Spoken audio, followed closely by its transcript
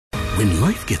When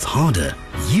life gets harder,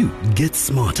 you get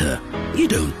smarter. You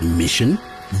don't mission,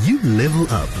 you level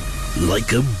up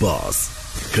like a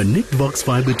boss. Connect Vox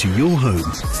Fiber to your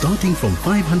home starting from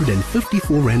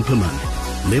 554 Rand per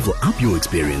month. Level up your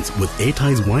experience with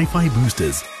Airtie's Wi-Fi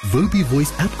boosters, Vobi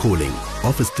voice app calling,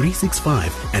 Office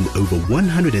 365 and over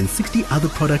 160 other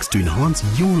products to enhance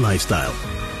your lifestyle.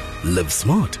 Live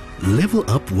smart, level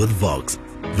up with Vox.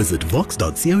 Visit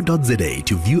vox.co.za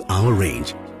to view our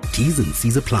range. T's and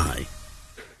C's apply.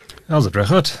 How's it,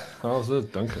 Regardt? How's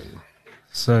it, Duncan?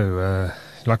 So,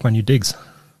 you like my new digs?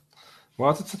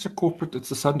 Why is it such a corporate?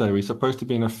 It's a Sunday. We're supposed to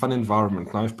be in a fun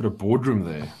environment. Now I've put a boardroom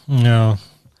there. No,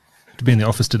 to be in the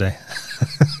office today.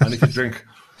 I need to drink.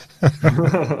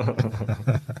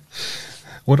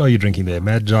 What are you drinking there?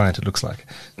 Mad Giant, it looks like.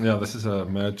 Yeah, this is a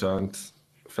Mad Giant.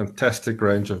 Fantastic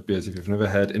range of beers. If you've never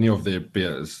had any of their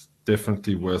beers,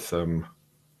 definitely worth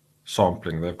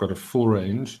sampling. They've got a full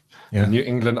range. Yeah. The New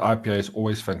England IPA is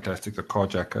always fantastic. The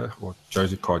Carjacker, or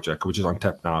Josie Carjacker, which is on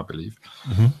tap now, I believe.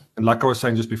 Mm-hmm. And like I was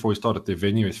saying just before we started, their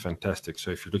venue is fantastic.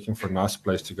 So if you're looking for a nice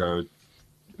place to go,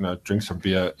 drink some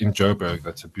beer in Joburg,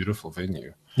 that's a beautiful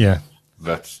venue. Yeah.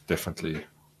 That's definitely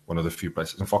one of the few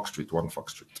places. In Fox Street, 1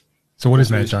 Fox Street. So what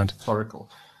is Mad Giant? Historical.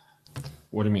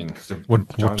 What do you mean? What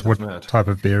type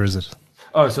of beer is it?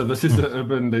 Oh, so this is the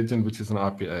Urban Legend, which is an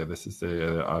IPA. This is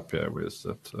the IPA. Where's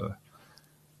that? There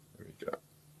we go.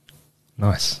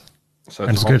 Nice. So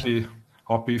it's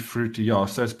hoppy, fruity. Yeah.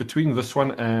 So it's between this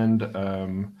one and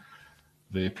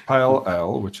the Pale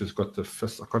Ale, which has got the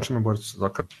I can't remember what it's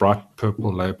like, a bright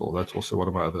purple label. That's also one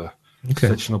of my other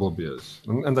sectionable beers,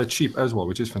 and they're cheap as well,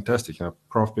 which is fantastic.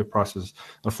 Craft beer prices.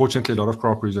 Unfortunately, a lot of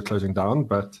craft breweries are closing down,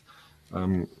 but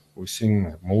we're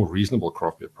seeing more reasonable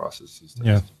craft beer prices these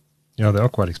days. Yeah, they are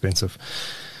quite expensive.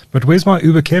 But where's my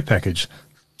Uber Care package?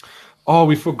 Oh,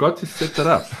 we forgot to set that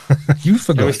up. You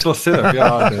forgot. Yeah, we still set up.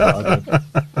 Yeah, I did.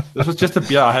 This was just a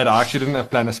beer I had. I actually didn't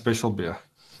plan a special beer.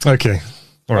 Okay.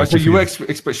 All right. So you were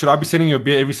should I be sending you a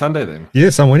beer every Sunday then?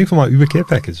 Yes, I'm waiting for my Uber Care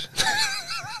package.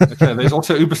 Okay, there's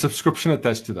also Uber subscription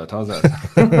attached to that. How's that?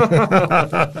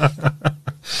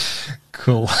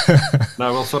 Cool.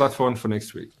 No, we'll sort out for one for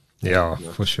next week. Yeah,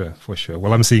 for sure.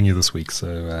 Well, I'm seeing you this week,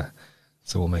 so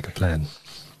we'll make a plan.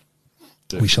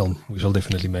 Definitely. We shall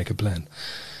definitely make a plan.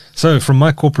 So, from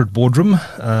my corporate boardroom,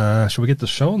 shall we get the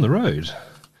show on the road?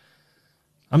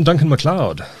 I'm Duncan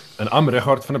McLeod. And I'm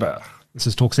Regardt van der Berg. This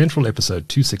is Talk Central, episode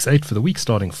 268 for the week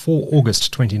starting 4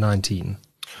 August 2019.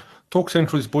 Talk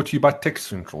Central is brought to you by Tech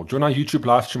Central. Join our YouTube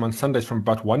live stream on Sundays from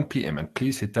about 1 p.m. and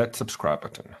please hit that subscribe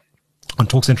button. On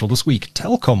Talk Central this week,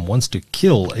 Telkom wants to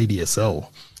kill ADSL.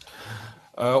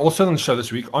 Also on the show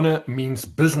this week, honor means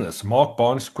business. Mark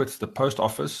Barnes quits the post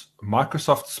office.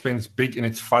 Microsoft spends big in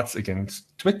its fights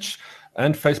against Twitch.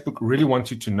 And Facebook really wants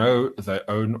you to know they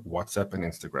own WhatsApp and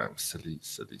Instagram. Silly.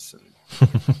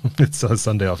 It's a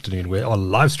Sunday afternoon. We are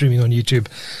live streaming on YouTube,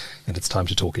 and it's time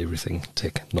to talk everything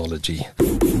technology.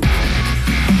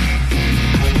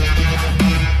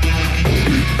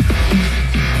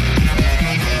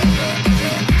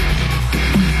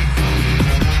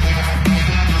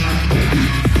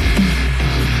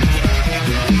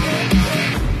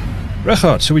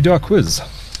 Regardt, shall we do our quiz?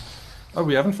 Oh,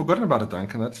 we haven't forgotten about it,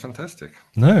 Duncan. That's fantastic.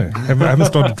 No, I haven't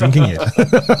started drinking yet.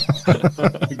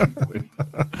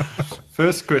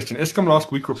 First question. Eskom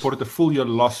last week reported a full year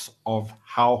loss of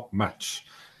how much?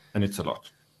 And it's a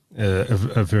lot.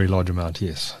 A very large amount,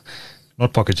 yes.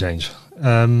 Not pocket change.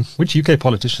 Which UK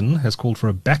politician has called for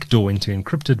a backdoor into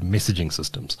encrypted messaging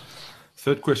systems?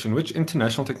 Third question. Which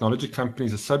international technology company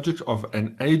is the subject of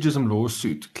an ageism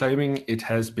lawsuit claiming it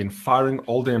has been firing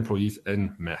older employees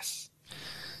en masse?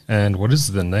 And what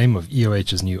is the name of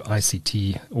EOH's new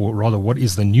ICT, or rather, what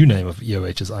is the new name of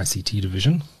EOH's ICT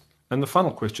division? And the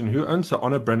final question, who owns the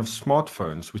Honor brand of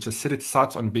smartphones, which has set its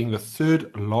sights on being the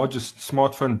third largest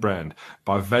smartphone brand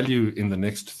by value in the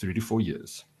next 3 to 4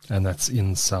 years? And that's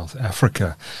in South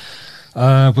Africa.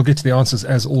 We'll get to the answers,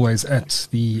 as always, at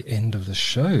the end of the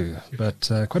show. But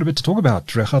quite a bit to talk about,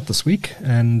 Regardt, this week.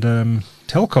 And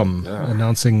Telkom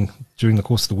announcing during the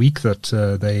course of the week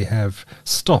that they have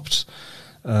stopped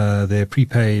their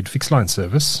prepaid fixed line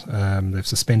service. They've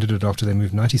suspended it after they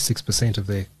moved 96% of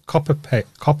their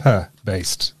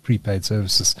copper-based prepaid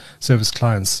service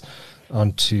clients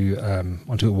onto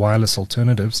wireless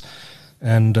alternatives.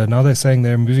 And now they're saying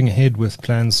they're moving ahead with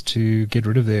plans to get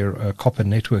rid of their copper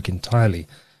network entirely.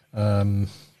 I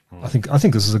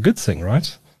think this is a good thing,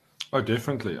 right? Oh,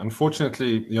 definitely.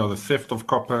 Unfortunately, the theft of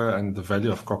copper and the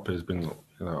value of copper has been,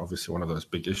 obviously one of those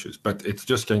big issues. But it's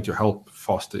just going to help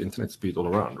foster internet speed all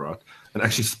around, right? And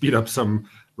actually speed up some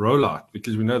rollout,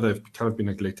 because we know they've kind of been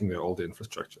neglecting their older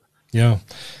infrastructure. Yeah.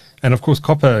 And of course,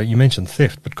 copper, you mentioned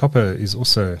theft, but copper is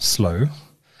also slow,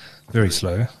 very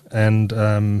slow. And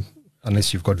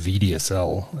unless you've got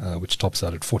VDSL, which tops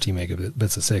out at 40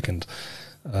 megabits a second,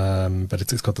 but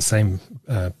it's got the same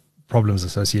problems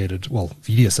associated. Well,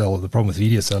 VDSL, the problem with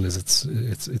VDSL is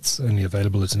it's only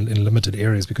available in limited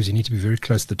areas because you need to be very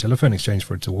close to the telephone exchange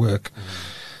for it to work.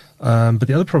 But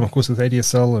the other problem, of course, with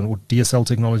ADSL or DSL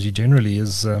technology generally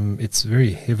is it's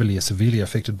very heavily, severely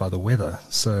affected by the weather.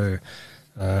 So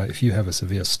if you have a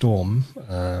severe storm,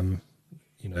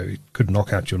 it could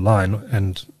knock out your line,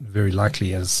 and very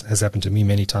likely, as has happened to me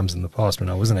many times in the past when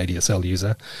I was an ADSL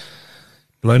user,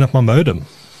 blown up my modem.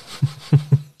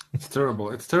 It's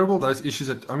terrible. It's terrible, those issues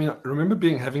I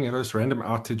remember having those random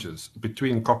outages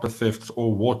between copper thefts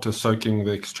or water soaking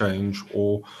the exchange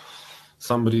or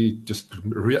somebody just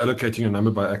reallocating a number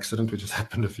by accident, which has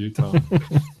happened a few times.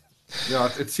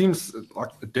 It seems like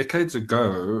decades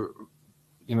ago,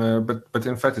 but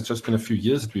in fact, it's just been a few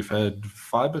years that we've had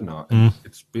fiber now. And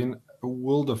it's been a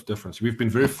world of difference. We've been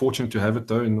very fortunate to have it,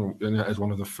 though, as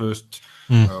one of the first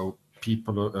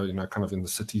people, kind of in the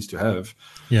cities to have.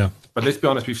 Yeah. But let's be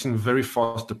honest, we've seen very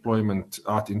fast deployment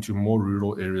out into more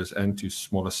rural areas and to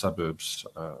smaller suburbs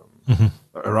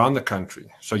around the country.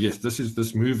 So yes,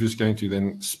 this move is going to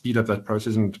then speed up that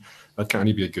process, and that can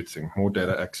only be a good thing. More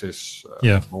data access,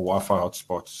 more Wi-Fi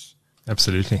hotspots.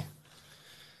 Absolutely.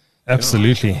 Very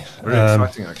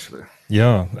exciting, actually.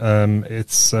 Yeah.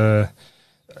 It's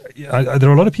there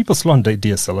are a lot of people still on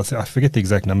DSL. I forget the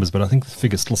exact numbers, but I think the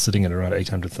figure's still sitting at around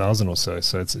 800,000 or so.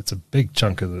 So it's a big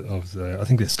chunk of the. I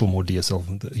think there's still more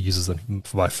DSL users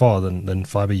by far than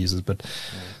fiber users. But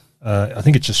I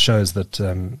think it just shows that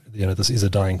this is a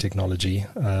dying technology,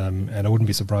 and I wouldn't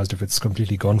be surprised if it's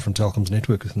completely gone from Telkom's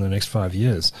network within the next 5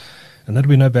 years, and that'd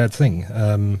be no bad thing.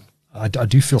 I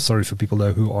do feel sorry for people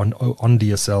though who are on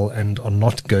DSL and are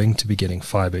not going to be getting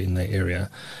fiber in their area,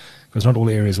 because not all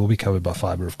areas will be covered by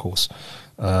fiber, of course.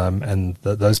 And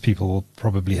those people will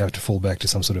probably have to fall back to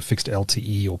some sort of fixed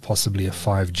LTE or possibly a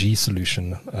 5G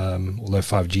solution. Although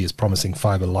 5G is promising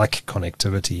fiber-like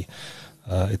connectivity,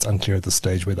 it's unclear at this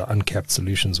stage whether uncapped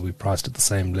solutions will be priced at the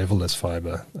same level as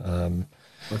fiber.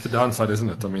 That's the downside, isn't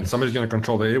it? I mean, somebody's going to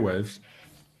control the airwaves.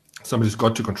 Somebody's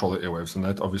got to control the airwaves, and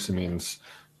that obviously means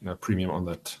premium on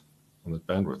that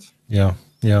bandwidth. Yeah.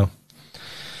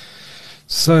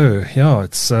 So,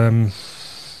 it's... but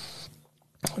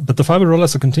the fiber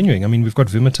rollouts are continuing. I mean, we've got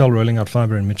Vumatel rolling out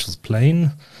fiber in Mitchell's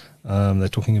Plain. They're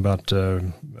talking about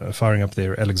firing up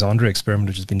their Alexandria experiment,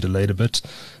 which has been delayed a bit.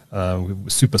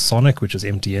 Supersonic, which is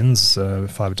MTN's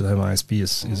fiber to the home ISP,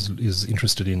 is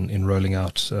interested in rolling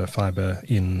out fiber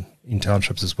in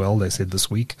townships as well, they said this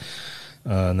week.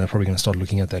 And they're probably going to start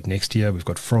looking at that next year. We've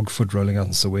got Frogfoot rolling out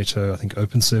in Soweto. I think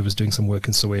OpenServe is doing some work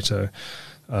in Soweto.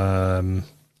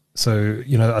 So,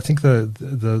 I think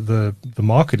the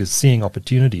market is seeing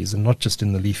opportunities, and not just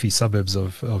in the leafy suburbs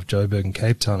of Joburg and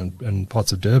Cape Town and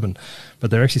parts of Durban, but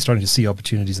they're actually starting to see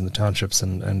opportunities in the townships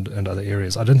and other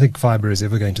areas. I don't think fiber is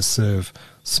ever going to serve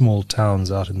small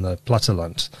towns out in the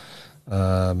platteland.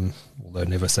 Although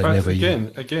never say but never.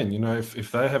 Again,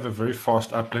 if they have a very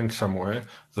fast uplink somewhere,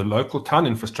 the local town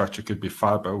infrastructure could be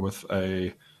fiber with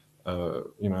a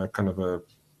kind of a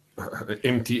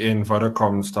MTN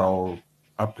Vodacom style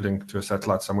uplink to a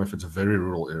satellite somewhere if it's a very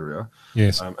rural area.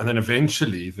 Yes. And then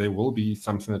eventually there will be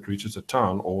something that reaches a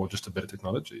town, or just a better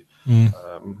technology,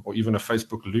 or even a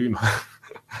Facebook loon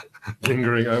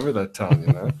lingering over that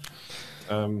town.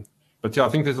 But yeah, I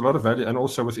think there's a lot of value, and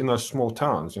also within those small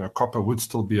towns, copper would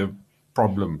still be a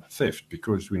problem theft,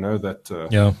 because we know that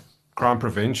crime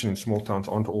prevention in small towns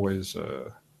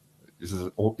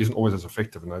isn't always as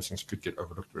effective, and those things could get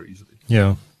overlooked very easily.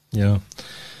 Yeah.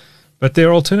 But there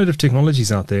are alternative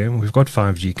technologies out there. We've got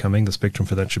 5G coming. The spectrum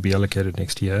for that should be allocated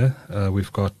next year.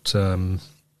 We've got the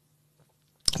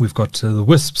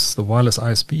WISPs, the wireless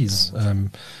ISPs,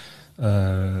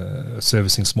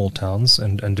 servicing small towns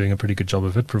and doing a pretty good job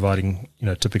of it, providing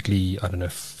typically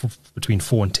between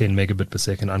 4 and 10 megabit per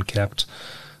second uncapped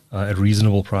at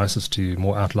reasonable prices to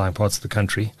more outlying parts of the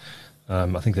country.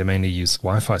 I think they mainly use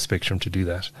Wi-Fi spectrum to do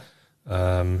that.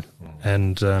 And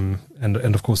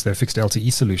of course there are fixed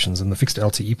LTE solutions, and the fixed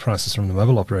LTE prices from the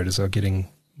mobile operators are getting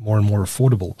more and more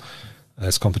affordable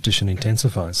as competition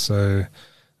intensifies. So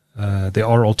there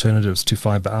are alternatives to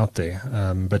fiber out there.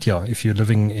 But yeah, if you're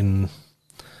living in,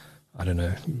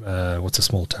 what's a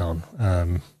small town?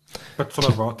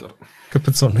 Pitsonavata.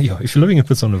 If you're living in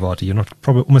Pitsonavata, you're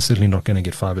probably almost certainly not going to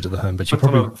get fiber to the home, but you're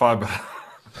probably fiber.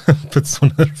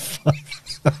 Pitsonavata.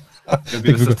 It'll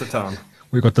be the sister town.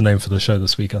 We got the name for the show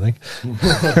this week, I think.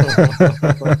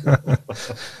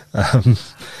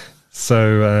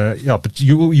 So but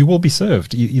you will be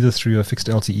served either through a fixed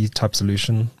LTE type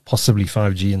solution, possibly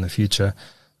 5G in the future,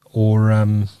 or a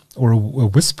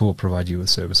WISP will provide you with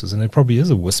services, and there probably is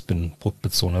a WISP in Port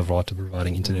Botswana Vrata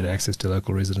providing internet access to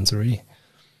local residents already.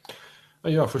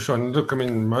 Yeah, for sure. And look, I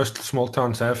mean, most small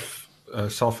towns have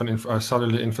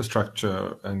cellular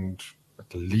infrastructure and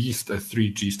at least a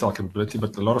 3G style capability,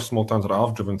 but a lot of small towns that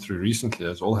I've driven through recently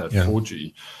has all have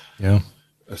 4G. Yeah.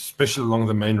 Especially along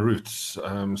the main routes.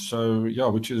 So yeah,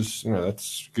 which is,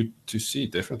 that's good to see.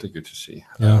 Definitely good to see.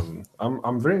 Yeah.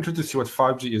 I'm very interested to see what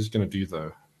 5G is going to do,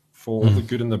 though, for all the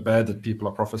good and the bad that people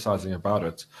are prophesizing about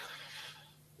it.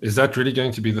 Is that really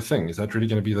going to be the thing? Is that really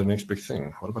going to be the next big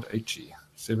thing? What about 8G,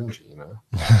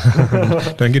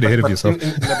 7G? Don't get ahead of yourself.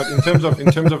 But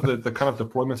in terms of the kind of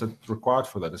deployments that's required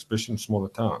for that, especially in smaller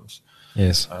towns.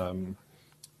 Yes.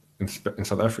 In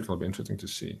South Africa, it'll be interesting to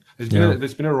see.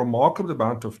 There's been a remarkable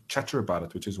amount of chatter about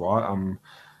it, which is why I'm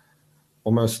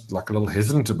almost like a little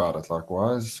hesitant about it. Like,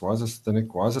 why is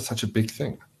it such a big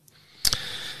thing?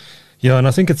 Yeah, and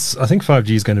I think 5G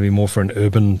is going to be more for an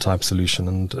urban type solution,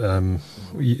 and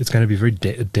it's going to be a very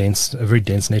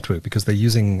dense network because they're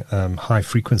using high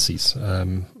frequencies.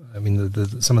 I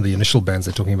mean, some of the initial bands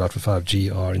they're talking about for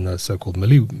 5G are in the so-called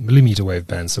millimeter wave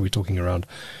bands. So we're talking around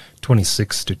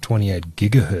 26 to 28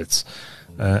 gigahertz.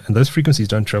 And those frequencies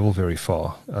don't travel very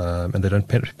far, and they don't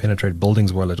penetrate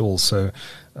buildings well at all. So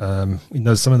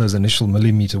in some of those initial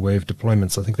millimeter wave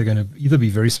deployments, I think they're going to either be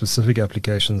very specific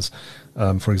applications,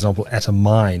 for example, at a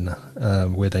mine,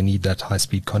 where they need that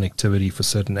high-speed connectivity for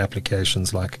certain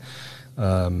applications like,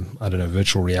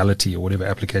 virtual reality or whatever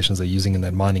applications they're using in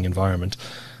that mining environment.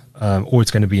 Or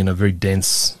it's going to be in a very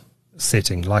dense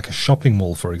setting, like a shopping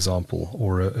mall, for example,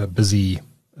 or a busy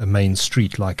main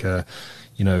street, like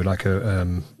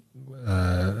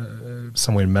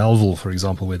somewhere in Melville, for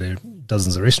example, where there are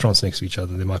dozens of restaurants next to each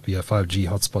other. There might be a 5G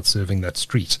hotspot serving that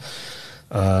street.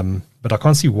 But I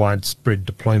can't see widespread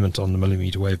deployment on the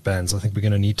millimeter wave bands. I think we're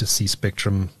going to need to see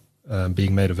spectrum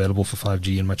being made available for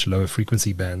 5G in much lower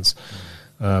frequency bands.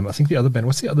 I think the other band,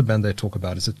 what's the other band they talk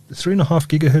about? Is it 3.5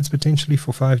 gigahertz potentially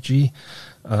for 5G?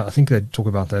 I think they talk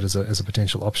about that as a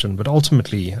potential option. But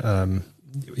ultimately,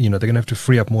 they're going to have to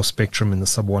free up more spectrum in the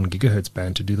sub 1 gigahertz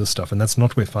band to do this stuff, and that's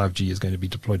not where 5G is going to be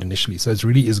deployed initially. So it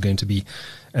really is going to be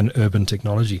an urban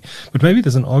technology. But maybe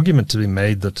there's an argument to be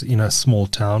made that in a small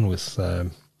town with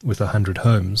 100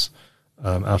 homes,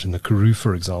 out in the Karoo,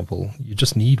 for example, you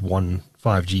just need one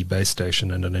 5G base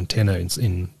station and an antenna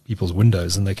in people's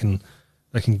windows, and they can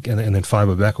and then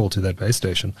fiber backhaul to that base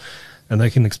station, and they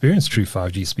can experience true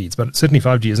 5G speeds. But certainly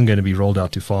 5G isn't going to be rolled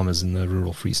out to farmers in the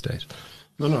rural Free State.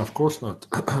 No, of course not.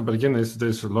 But again,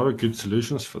 there's a lot of good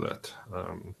solutions for that.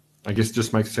 I guess it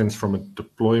just makes sense from a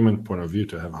deployment point of view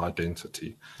to have high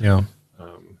density. Yeah.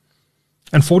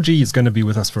 And 4G is going to be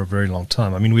with us for a very long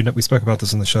time. I mean, we spoke about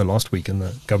this in the show last week, and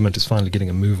the government is finally getting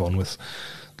a move on with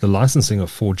the licensing of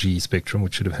 4G spectrum,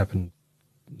 which should have happened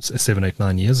 7, 8,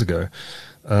 9 years ago.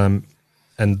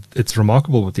 And it's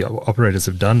remarkable what the operators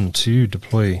have done to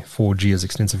deploy 4G as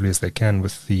extensively as they can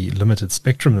with the limited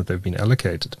spectrum that they've been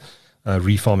allocated.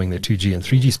 Refarming their 2G and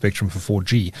 3G spectrum for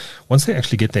 4G. Once they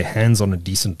actually get their hands on a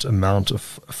decent amount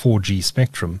of 4G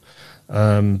spectrum,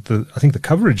 I think the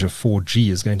coverage of 4G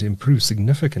is going to improve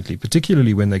significantly,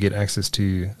 particularly when they get access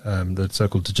to the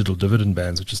so-called digital dividend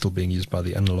bands, which are still being used by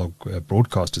the analog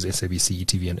broadcasters, SABC,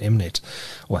 ETV, and Mnet.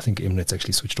 Or I think Mnet's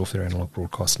actually switched off their analog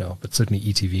broadcast now, but certainly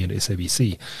ETV and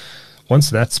SABC. Once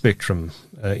that spectrum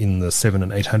in the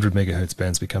 700 and 800 megahertz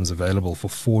bands becomes available for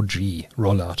 4G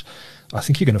rollout, I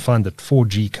think you're going to find that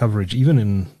 4G coverage, even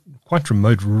in quite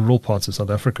remote rural parts of South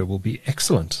Africa, will be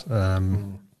excellent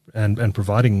and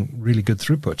providing really good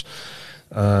throughput.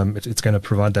 It's going to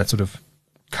provide that sort of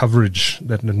coverage,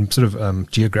 that sort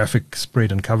of geographic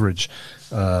spread and coverage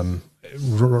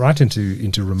right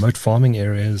into remote farming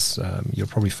areas. You'll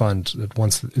probably find that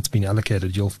once it's been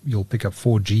allocated, you'll pick up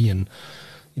 4G in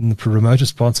the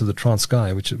remotest parts of the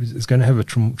Transkei, which is going to have a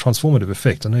transformative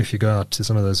effect. I know if you go out to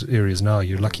some of those areas now,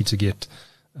 you're lucky to get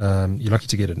an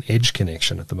edge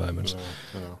connection at the moment.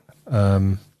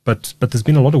 But there's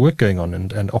been a lot of work going on,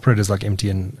 and operators like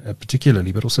MTN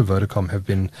particularly, but also Vodacom have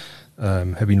been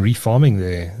refarming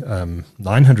their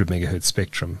 900 megahertz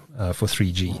spectrum for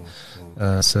 3G.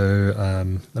 I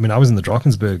mean, I was in the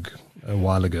Drakensberg a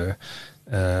while ago.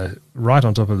 Right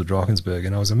on top of the Drakensberg,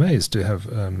 and I was amazed to have,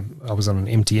 I was on an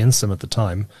MTN sim at the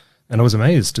time, and I was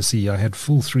amazed to see I had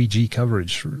full 3G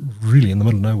coverage really in the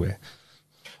middle of nowhere.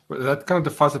 Well, that kind of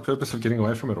defies the purpose of getting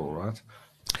away from it all, right?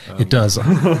 It does.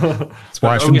 That's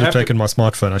why I shouldn't have taken my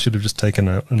smartphone. I should have just taken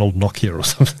an old Nokia or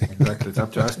something. Exactly. It's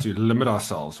up to us to limit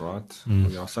ourselves, right?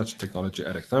 We are such technology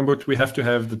addicts. But we have to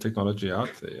have the technology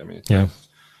out there. I mean,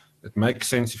 it makes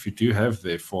sense if you do have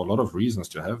there for a lot of reasons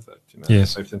to have that.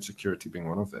 Yes. Safety and security being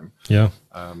one of them. Yeah.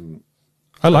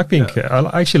 I like being.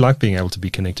 I actually like being able to be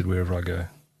connected wherever I go.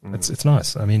 It's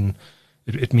nice. I mean,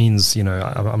 it means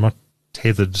I'm not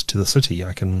tethered to the city.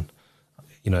 I can,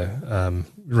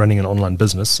 running an online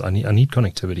business, I need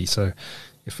connectivity. So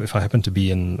if I happen to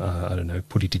be in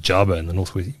Poti Tijaba in the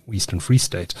northwestern Free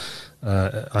State,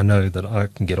 I know that I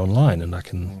can get online and I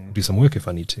can do some work if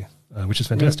I need to, which is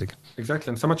fantastic. Yeah, exactly.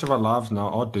 And so much of our lives now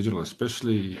are digital,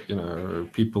 especially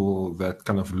people that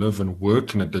kind of live and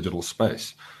work in a digital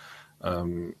space.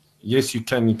 Yes, you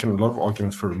can a lot of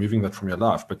arguments for removing that from your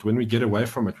life, but when we get away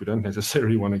from it, we don't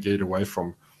necessarily want to get away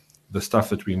from the stuff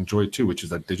that we enjoy too, which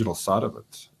is that digital side of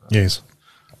it. Yes.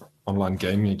 Online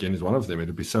gaming, again, is one of them. It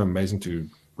would be so amazing to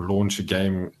launch a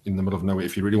game in the middle of nowhere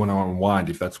if you really want to unwind,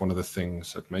 if that's one of the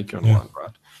things that make you unwind,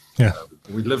 right? Yeah.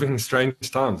 We live in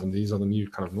strange times, and these are the new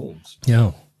kind of norms.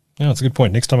 Yeah. Yeah, that's a good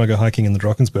point. Next time I go hiking in the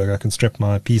Drakensberg, I can strap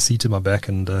my PC to my back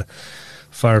and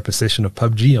fire up a session of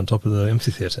PUBG on top of the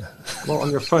amphitheater. Well,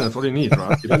 on your phone, that's all you need,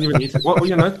 right? You don't even need or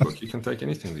your notebook. You can take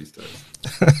anything these days.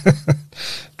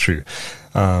 True.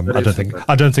 I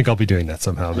don't think I'll be doing that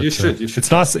somehow. But, you should.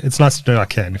 It's nice. It's nice to know I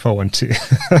can if I want to.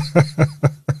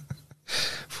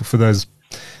 for those,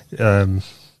 I don't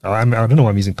know why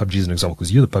I'm using PUBG as an example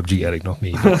because you're the PUBG addict, not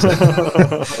me.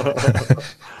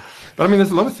 But I mean,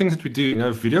 there's a lot of things that we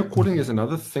do. Video calling is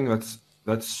another thing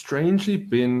that's strangely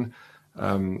been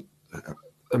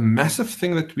a massive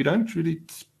thing that we don't really.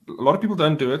 A lot of people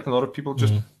don't do it, and a lot of people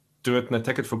just do it and they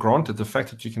take it for granted. The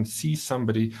fact that you can see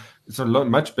somebody, it's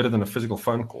much better than a physical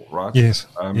phone call, right? Yes.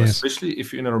 Especially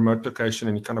if you're in a remote location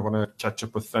and you kind of want to catch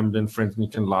up with family and friends, and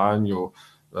you can lie on your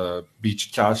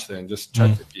beach couch there and just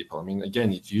chat to people. I mean,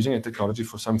 again, it's using a technology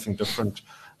for something different,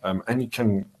 and you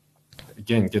can,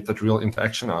 again, get that real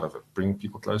interaction out of it, bring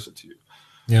people closer to you.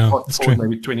 Yeah, that's true.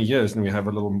 Maybe 20 years, and we have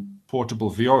a little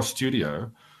portable VR studio.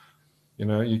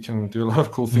 You can do a lot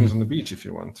of cool things on the beach if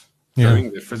you want.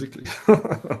 Going there physically.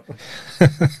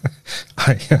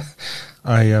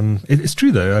 It's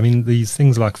true though. I mean, these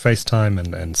things like FaceTime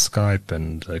and Skype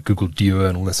and Google Duo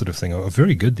and all that sort of thing are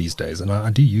very good these days, and I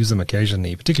do use them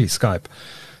occasionally, particularly Skype,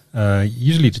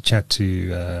 usually to chat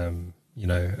to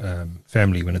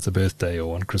family when it's a birthday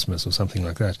or on Christmas or something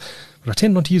like that. But I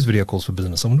tend not to use video calls for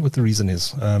business. I wonder what the reason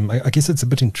is. I guess it's a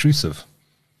bit intrusive.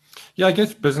 Yeah, I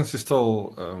guess business is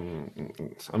still.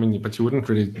 But you wouldn't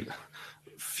really.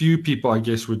 Few people, I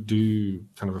guess, would do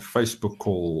kind of a Facebook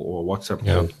call or a WhatsApp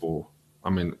call for,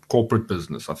 corporate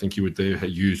business. I think you would there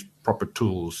use proper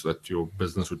tools that your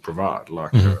business would provide,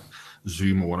 like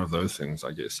Zoom or one of those things,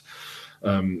 I guess.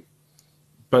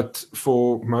 But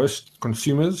for most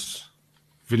consumers,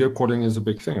 video calling is a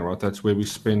big thing, right? That's where we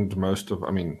spend most of.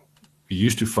 We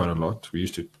used to phone a lot, we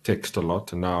used to text a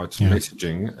lot, and now it's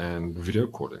messaging and video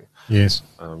calling. Yes.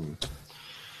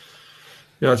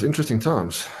 It's interesting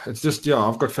times. It's just,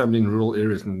 I've got family in rural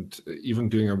areas, and even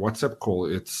doing a WhatsApp call,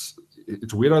 it's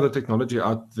weird how the technology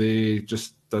out there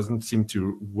just doesn't seem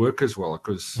to work as well,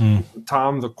 because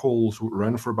the calls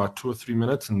run for about 2 or 3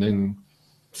 minutes, and then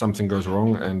something goes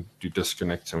wrong and you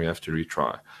disconnect and we have to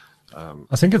retry.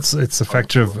 I think it's a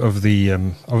factor of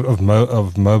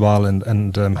mobile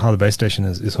and how the base station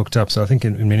is hooked up. So I think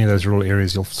in many of those rural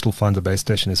areas, you'll still find the base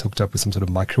station is hooked up with some sort of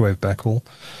microwave backhaul.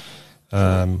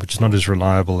 Which is not as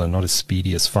reliable and not as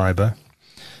speedy as fiber,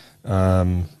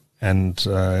 there's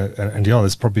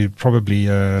probably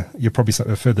you're probably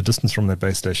a further distance from that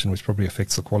base station, which probably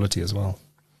affects the quality as well.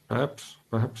 Perhaps.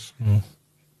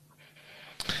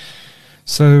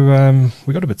 So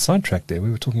we got a bit sidetracked there.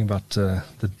 We were talking about the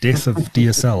death of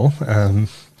DSL.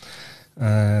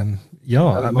 A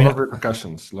lot of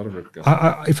repercussions.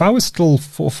 If I was still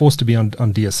forced to be on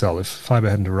DSL, if fiber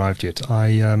hadn't arrived yet,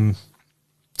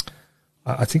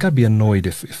 I think I'd be annoyed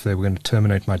if they were going to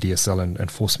terminate my DSL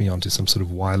and force me onto some sort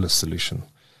of wireless solution.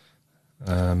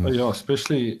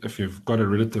 Especially if you've got a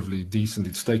relatively decent,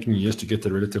 it's taking years to get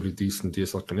a relatively decent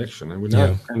DSL connection. And we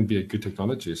know it can be a good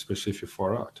technology, especially if you're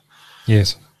far out.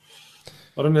 Yes.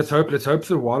 I don't know, let's hope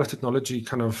the wireless technology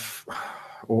kind of,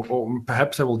 or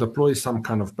perhaps they will deploy some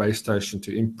kind of base station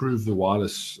to improve the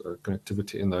wireless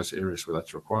connectivity in those areas where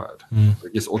that's required. I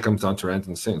guess it all comes down to rand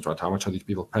and cents, right? How much are these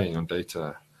people paying on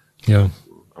data? And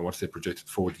what's their projected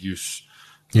forward use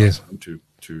to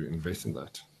invest in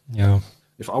that.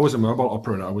 If I was a mobile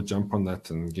operator, I would jump on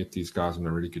that and get these guys on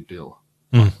a really good deal.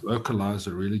 Localize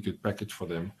a really good package for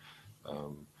them.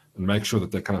 and make sure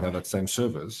that they kind of have that same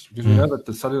service. Because we know that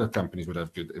the cellular companies would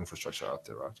have good infrastructure out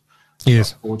there, right?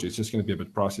 Yes. 4G, it's just going to be a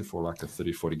bit pricey for like a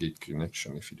 30, 40 gig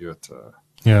connection if you do it.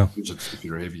 If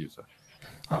you're a heavy user.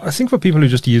 I think for people who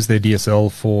just use their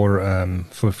DSL for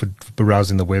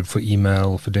browsing the web, for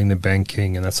email, for doing their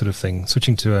banking and that sort of thing,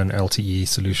 switching to an LTE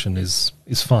solution is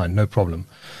fine, no problem.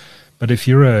 But if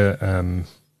you're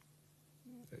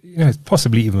it's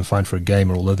possibly even fine for a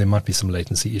gamer, although there might be some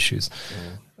latency issues.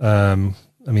 I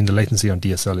mean, the latency on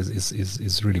DSL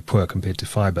is really poor compared to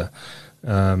fiber.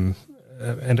 And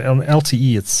on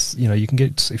LTE, it's you can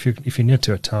get if you're near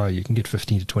to a tower, you can get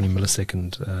 15 to 20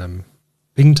 millisecond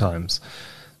ping times.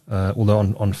 Although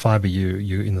on fiber,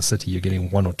 you in the city, you're getting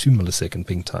 1 or 2 millisecond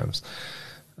ping times.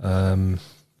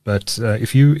 But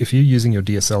if you're using your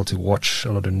DSL to watch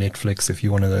a lot of Netflix, if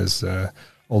you're one of those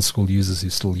old school users who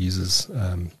still uses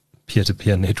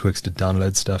peer-to-peer networks to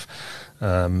download stuff,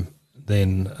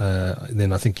 then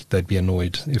I think they'd be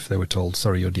annoyed if they were told,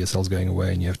 sorry, your DSL's going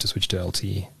away and you have to switch to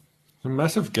LTE. The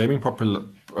massive gaming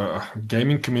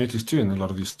communities too in a lot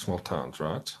of these small towns,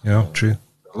 right? Yeah, true.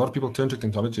 A lot of people turn to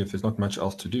technology if there's not much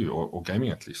else to do, or gaming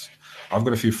at least. I've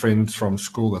got a few friends from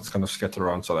school that's kind of scattered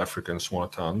around South Africa in smaller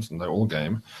towns, and they all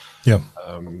game. Yeah.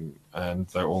 And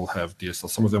they all have DSL.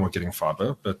 Some of them are getting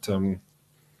fiber, but the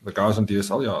guys on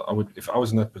DSL, I would, if I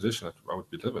was in that position, I would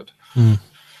be livid.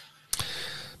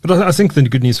 But I think the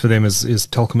good news for them is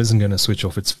Telkom isn't going to switch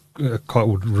off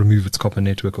would remove its copper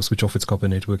network or switch off its copper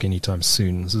network anytime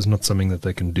soon. This is not something that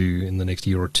they can do in the next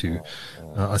year or two.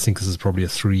 I think this is probably a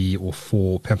 3 or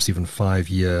 4, perhaps even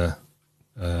 5-year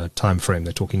time frame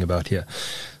they're talking about here.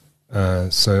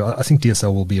 So I think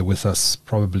DSL will be with us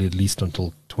probably at least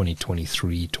until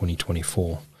 2023,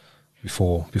 2024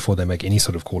 before they make any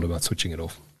sort of call about switching it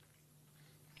off.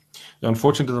 Yeah,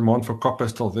 unfortunately, the demand for copper is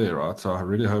still there, right? So I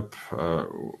really hope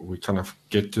we kind of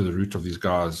get to the root of these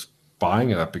guys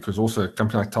buying it up, because also a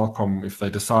company like Telkom, if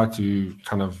they decide to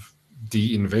kind of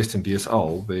de-invest in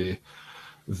DSL,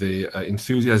 their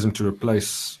enthusiasm to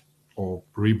replace or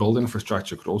rebuild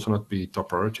infrastructure could also not be top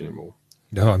priority anymore.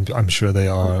 No, I'm sure they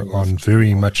are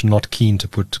very much not keen to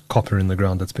put copper in the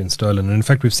ground that's been stolen. And in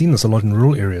fact, we've seen this a lot in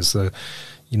rural areas. So,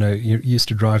 you used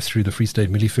to drive through the Free State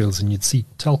Milliefields and you'd see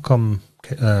Telkom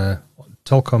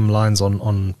lines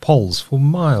on poles for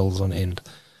miles on end.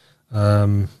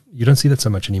 You don't see that so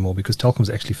much anymore because Telkom's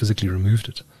actually physically removed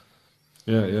it.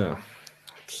 Yeah.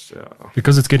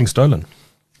 Because it's getting stolen.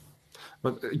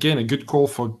 But again, a good call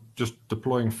for just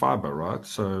deploying fiber, right?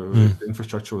 So if the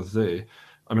infrastructure was there,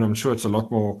 I mean, I'm sure it's a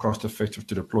lot more cost effective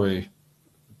to deploy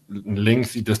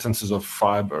lengthy distances of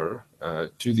fiber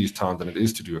to these towns than it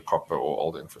is to do a copper or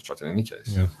older infrastructure in any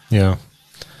case. Yeah.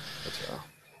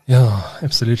 Yeah,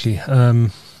 absolutely.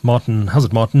 Martin, how's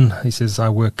it, Martin? He says, I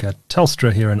work at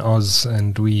Telstra here in Oz,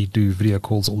 and we do video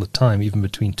calls all the time, even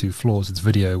between 2 floors. It's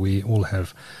video. We all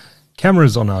have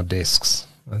cameras on our desks.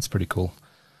 That's pretty cool.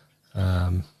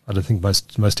 I don't think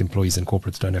most employees in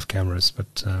corporates don't have cameras,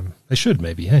 but they should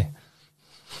maybe, hey?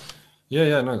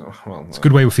 Yeah, no. Well, it's a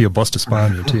good way for your boss to spy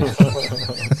on you, too.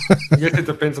 I guess it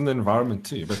depends on the environment,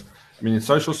 too. But, I mean, in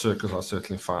social circles,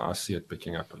 I see it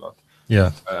picking up a lot.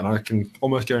 Yeah. And I can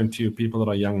almost guarantee you people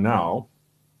that are young now,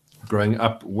 growing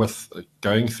up with,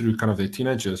 going through kind of their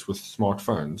teenagers with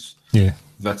smartphones,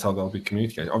 that's how they'll be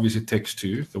communicating. Obviously, text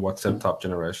too, the WhatsApp type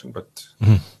generation, but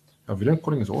video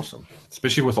calling is awesome,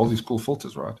 especially with all these cool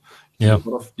filters, right?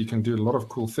 You can do a lot of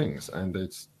cool things, and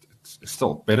it's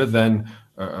still better than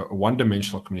a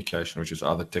one-dimensional communication, which is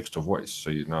either text or voice. So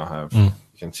you now have, you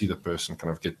can see the person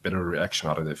kind of get better reaction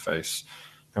out of their face,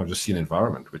 kind of just see an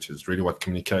environment, which is really what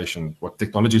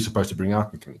technology is supposed to bring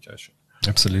out in communication.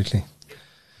 Absolutely.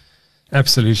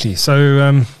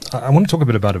 So I want to talk a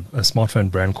bit about a smartphone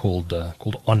brand called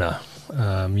Honor.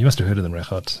 You must have heard of them,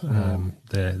 Regardt.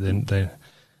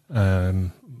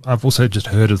 I've also just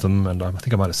heard of them, and I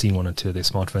think I might have seen 1 or 2 of their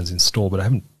smartphones in store, but I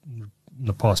haven't in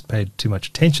the past paid too much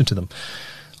attention to them.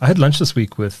 I had lunch this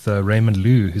week with Raymond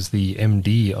Liu, who's the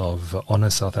MD of Honor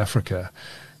South Africa.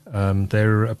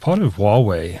 They're a part of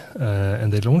Huawei,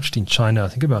 and they launched in China, I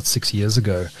think about 6 years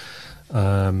ago,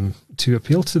 to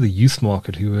appeal to the youth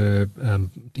market who were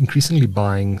increasingly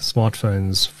buying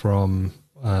smartphones from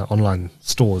online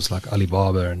stores like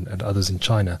Alibaba and others in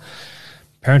China.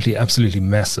 Apparently absolutely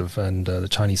massive, and the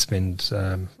Chinese spend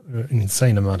an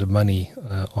insane amount of money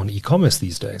on e-commerce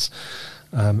these days.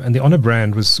 And the Honor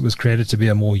brand was created to be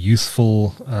a more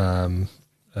youthful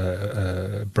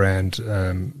brand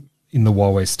in the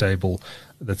Huawei stable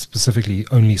that's specifically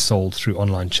only sold through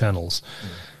online channels.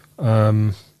 I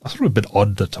thought it was a bit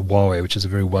odd that Huawei, which is a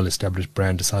very well-established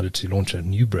brand, decided to launch a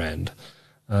new brand.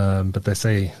 But they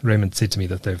say, Raymond said to me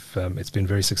that it's been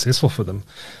very successful for them.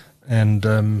 And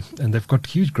they've got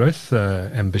huge growth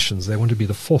ambitions. They want to be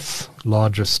the fourth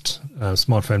largest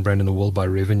smartphone brand in the world by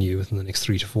revenue within the next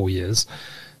 3 to 4 years.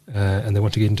 And they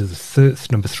want to get into the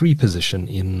number 3 position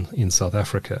in South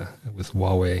Africa, with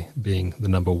Huawei being the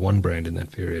number 1 brand in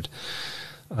that period.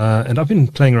 And I've been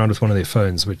playing around with one of their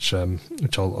phones, which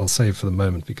I'll save for the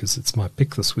moment because it's my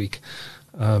pick this week.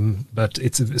 But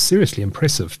it's a seriously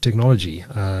impressive technology.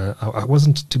 I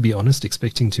wasn't, to be honest,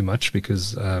 expecting too much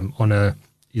because Honor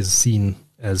is seen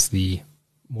as the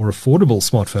more affordable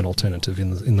smartphone alternative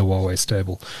in the Huawei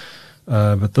stable.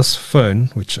 But this phone,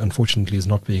 which unfortunately is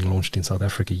not being launched in South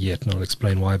Africa yet, and I'll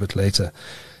explain why a bit later,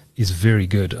 is very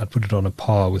good. I'd put it on a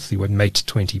par with the Mate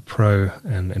 20 Pro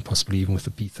and possibly even with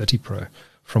the P30 Pro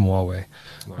from Huawei.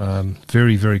 Nice.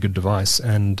 Very, very good device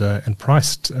and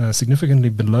priced significantly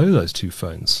below those two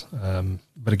phones.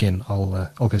 But again, I'll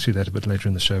go through that a bit later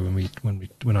in the show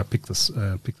when I pick this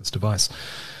device.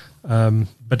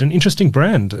 But an interesting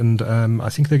brand, and I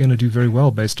think they're going to do very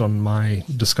well based on my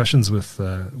discussions with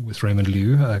Raymond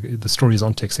Liu. The story is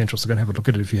on Tech Central, so go and have a look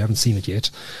at it if you haven't seen it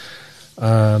yet.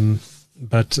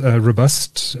 But a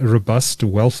robust,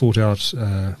 well thought out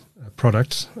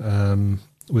product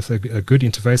with a good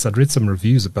interface. I'd read some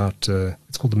reviews about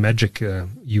it's called the Magic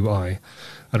UI.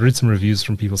 I'd read some reviews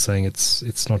from people saying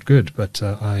it's not good, but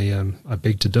I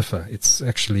beg to differ. It's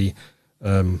actually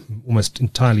almost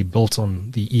entirely built on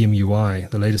the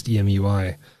EMUI, the latest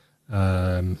EMUI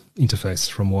interface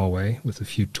from Huawei, with a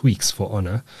few tweaks for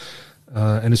Honor.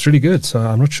 And it's really good. So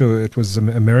I'm not sure it was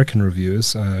American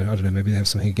reviewers. I don't know, maybe they have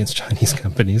something against Chinese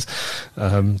companies.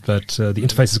 But the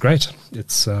interface is great.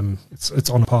 It's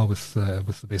on par with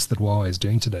the best that Huawei is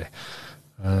doing today.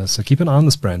 So keep an eye on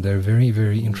this brand. They're very,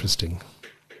 very interesting.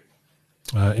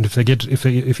 And if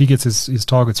he gets his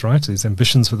targets right, his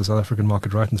ambitions for the South African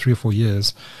market right, in 3 or 4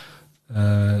 years, 2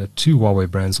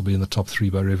 Huawei brands will be in the top 3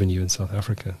 by revenue in South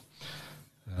Africa.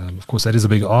 Of course, that is a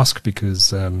big ask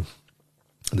because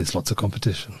there's lots of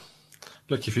competition.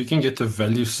 Look, if you can get the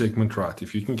value segment right,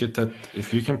 if you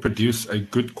can produce a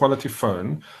good quality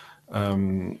phone for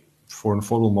an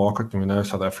affordable market, and we know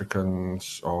South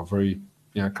Africans are very,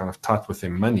 kind of tight with their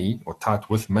money or tight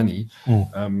with money.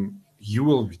 You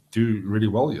will do really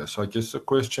well here. So I guess the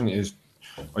question is,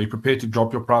 are you prepared to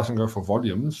drop your price and go for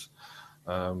volumes,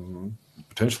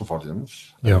 potential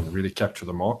volumes, and really capture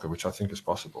the market, which I think is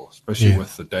possible, especially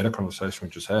with the data conversation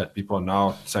we just had. People are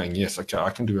now saying, yes, okay,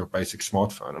 I can do a basic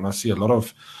smartphone. And I see a lot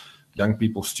of young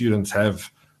people, students,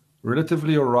 have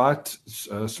relatively all right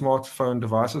smartphone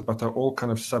devices, but they're all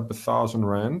kind of sub 1,000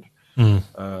 Rand.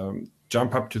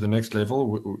 Jump up to the next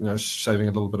level, saving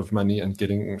a little bit of money and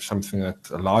getting something that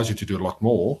allows you to do a lot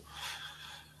more,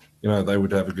 they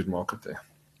would have a good market there.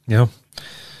 Yeah.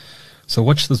 So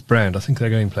watch this brand. I think they're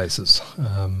going places.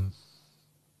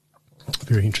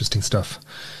 Very interesting stuff.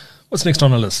 What's next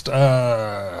on our list?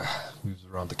 Moves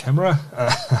around the camera.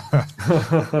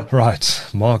 Right.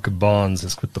 Mark Barnes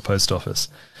has quit the post office.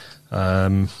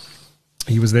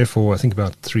 He was there for, I think,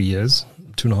 about 3 years,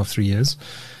 2.5, 3 years.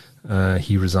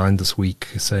 He resigned this week,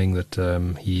 saying that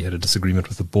he had a disagreement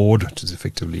with the board, which is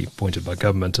effectively appointed by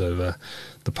government, over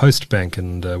the Post Bank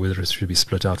and whether it should be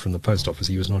split out from the post office.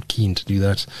 He was not keen to do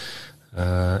that,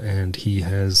 and he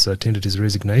has tendered his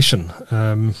resignation.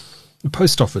 The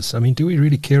post office, do we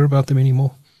really care about them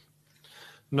anymore?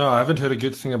 No, I haven't heard a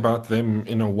good thing about them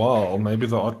in a while. Maybe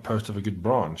the odd post of a good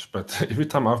branch, but every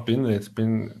time I've been there,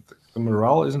 the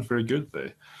morale isn't very good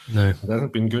there. No. It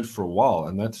hasn't been good for a while,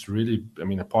 and that's really,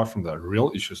 apart from the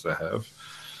real issues they have,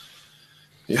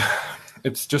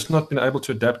 it's just not been able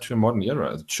to adapt to a modern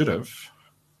era. It should have.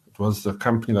 It was the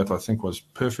company that I think was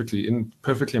perfectly in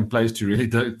place to really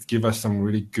give us some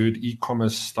really good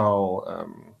e-commerce style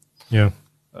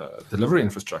delivery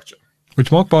infrastructure.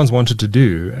 Which Mark Barnes wanted to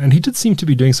do, and he did seem to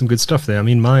be doing some good stuff there.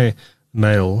 My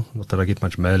mail, not that I get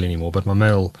much mail anymore, but my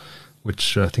mail,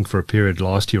 which I think for a period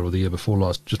last year or the year before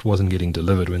last just wasn't getting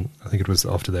delivered, when I think it was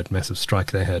after that massive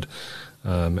strike they had,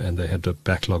 and they had a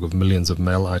backlog of millions of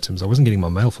mail items. I wasn't getting my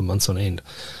mail for months on end.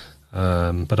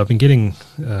 But I've been getting,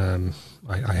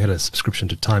 I had a subscription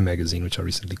to Time magazine, which I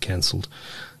recently cancelled.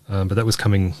 But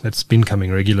that's been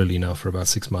coming regularly now for about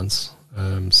 6 months.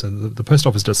 So the post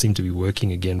office does seem to be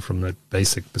working again from that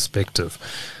basic perspective.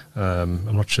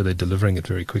 I'm not sure they're delivering it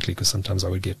very quickly, because sometimes I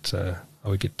would get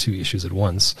 2 issues at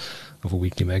once of a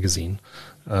weekly magazine.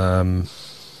 But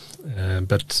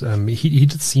he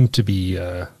did seem to be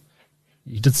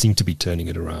turning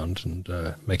it around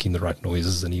and making the right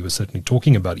noises, and he was certainly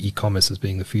talking about e-commerce as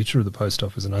being the future of the post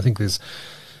office. And I think there's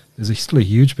still a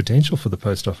huge potential for the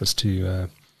post office to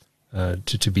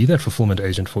to be that fulfillment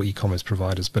agent for e-commerce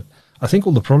providers. But I think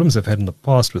all the problems they've had in the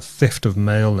past with theft of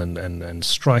mail and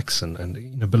strikes and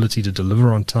inability to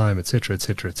deliver on time,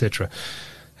 etc.,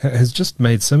 has just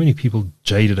made so many people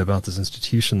jaded about this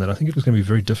institution that I think it was going to be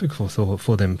very difficult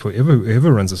for them, for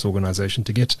whoever runs this organization,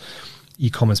 to get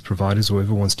e-commerce providers or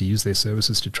whoever wants to use their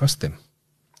services to trust them.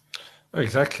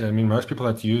 Exactly. I mean, most people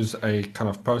that use a kind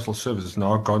of postal service has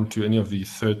now gone to any of the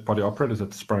third-party operators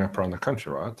that sprung up around the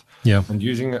country, right? Yeah. And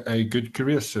using a good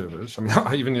courier service. I mean,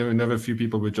 I even know a few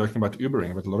people were joking about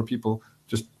Ubering, but a lot of people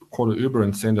just call an Uber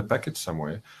and send a package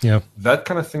somewhere. Yeah. That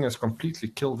kind of thing has completely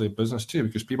killed their business too,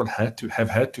 because people have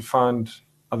had to find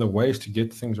other ways to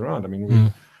get things around. I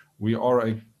mean, we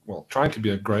are trying to be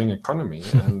a growing economy,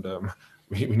 and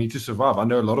we need to survive. I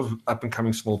know a lot of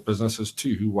up-and-coming small businesses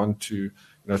too who want to,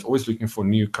 it's always looking for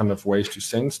new kind of ways to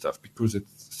send stuff, because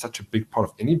it's such a big part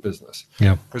of any business.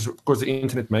 Yeah. Because the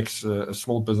internet makes a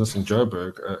small business in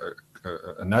Joburg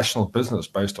a national business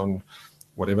based on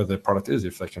whatever their product is,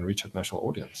 if they can reach a national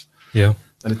audience. Yeah.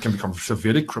 And it can become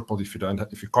severely crippled if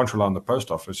you can't rely on the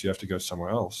post office. You have to go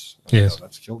somewhere else. And yes.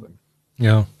 That's killed them.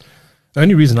 Yeah. The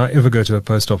only reason I ever go to a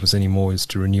post office anymore is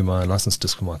to renew my license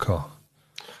disc for my car.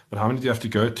 But how many do you have to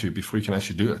go to before you can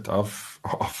actually do it? I've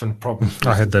often problems.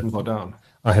 I had that. Down.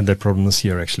 I had that problem this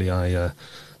year, actually. I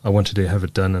wanted to have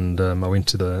it done, and I went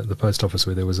to the post office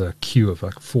where there was a queue of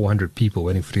like 400 people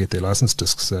waiting to get their license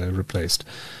discs replaced.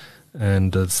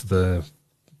 And the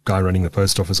guy running the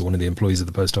post office, or one of the employees of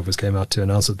the post office, came out to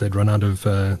announce that they'd run out of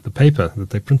the paper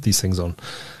that they print these things on.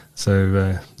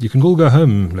 So you can all go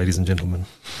home, ladies and gentlemen.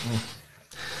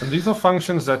 And these are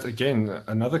functions that, again,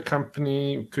 another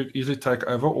company could easily take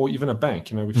over, or even a bank.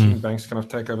 We've seen banks kind of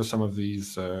take over some of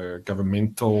these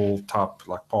governmental type,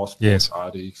 like passport,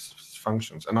 ID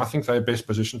functions. And I think they're best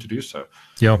positioned to do so.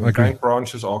 Yeah, I agree. Bank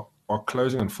branches are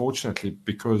closing, unfortunately,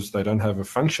 because they don't have a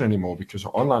function anymore because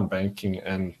of online banking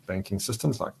and banking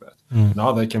systems like that.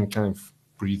 Now they can kind of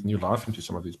breathe new life into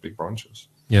some of these big branches.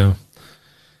 Yeah.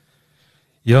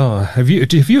 Yeah. Have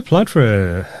you applied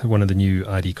for one of the new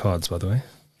ID cards, by the way?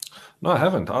 No, I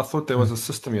haven't. I thought there was a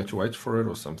system you had to wait for it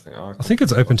or something. I think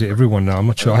it's open to everyone now. I'm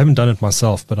not sure. I haven't done it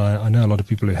myself, but I know a lot of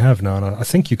people who have now, and I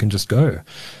think you can just go.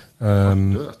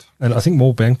 Do it. And I think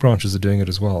more bank branches are doing it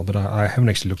as well, but I haven't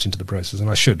actually looked into the process, and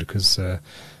I should, because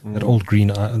my old green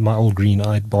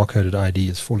barcoded ID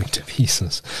is falling to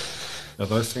pieces. Yeah,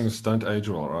 those things don't age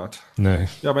well, right? No.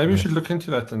 Yeah, maybe we should look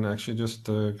into that and actually just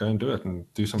go and do it and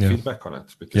do some feedback on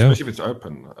it, because especially if it's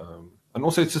open. And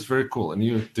also, it's just very cool. A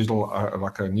new digital,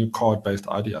 like a new card-based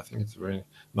ID. I think it's a very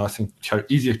nice thing,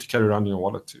 easier to carry around in your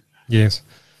wallet too. Yes.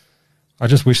 I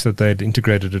just wish that they'd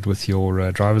integrated it with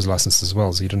your driver's license as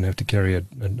well, so you didn't have to carry a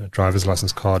driver's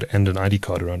license card and an ID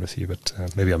card around with you, but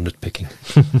maybe I'm nitpicking.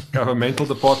 Governmental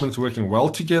departments working well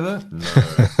together?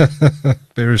 No.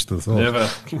 Perish the thought. Never.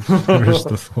 Perish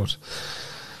the thought.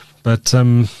 But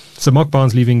so Mark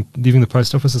Barnes leaving the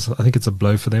post office, I think it's a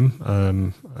blow for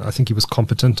them. I think he was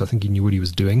competent. I think he knew what he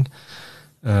was doing.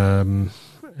 And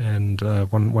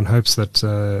one hopes that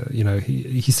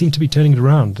he seemed to be turning it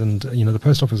around, and the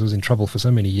post office was in trouble for so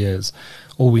many years.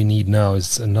 All we need now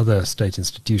is another state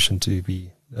institution to be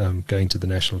going to the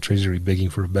National Treasury begging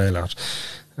for a bailout.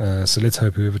 So let's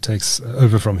hope whoever takes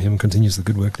over from him continues the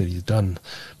good work that he's done,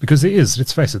 because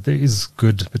let's face it, there is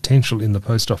good potential in the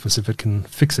post office if it can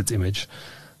fix its image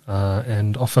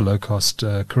and offer low-cost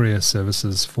courier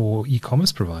services for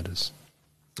e-commerce providers.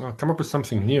 Come up with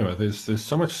something new. There's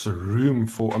so much room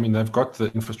for. I mean, they've got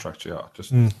the infrastructure.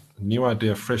 Just a new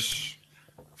idea, fresh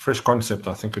concept.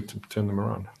 I think could turn them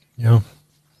around. Yeah.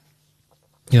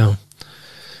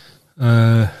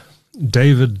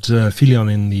 David Filion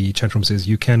in the chat room says,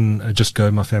 "You can just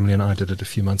go. My family and I did it a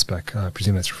few months back." I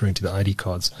presume that's referring to the ID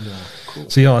cards. Yeah, cool.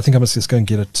 So I think I must just go and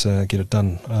get it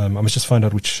done. I must just find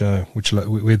out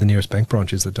where the nearest bank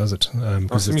branch is that does it. I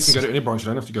assume you can go to any branch. You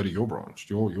don't have to go to your branch,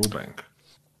 your bank.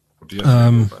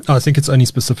 I think it's only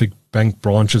specific bank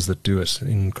branches that do it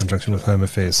in conjunction with Home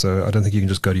Affairs. So I don't think you can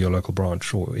just go to your local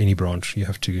branch or any branch. You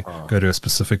have to go to a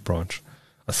specific branch,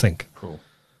 I think. Cool.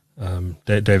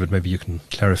 David, maybe you can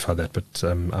clarify that, but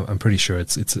I'm pretty sure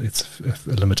it's a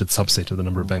limited subset of the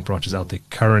number of bank branches out there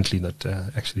currently that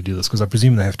actually do this, because I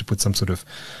presume they have to put some sort of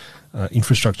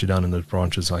infrastructure down in the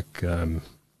branches, like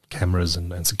cameras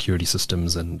and security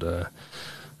systems and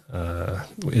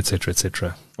et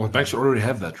cetera. Well, banks should already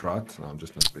have that, right? No, I'm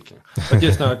just not speaking. But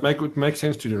yes, no, it would make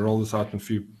sense to roll this out in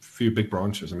few big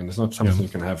branches. I mean, there's not something you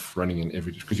can have running in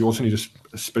every, because you also need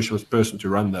a specialist person to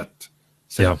run that.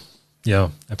 Yeah,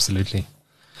 absolutely.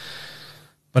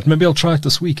 But maybe I'll try it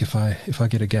this week if I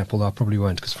get a gap, although I probably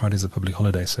won't because Friday's a public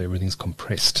holiday, so everything's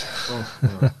compressed. Oh,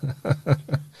 yeah.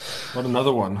 Not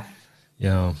another one.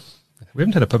 Yeah. We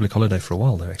haven't had a public holiday for a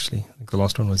while, though, actually. I think the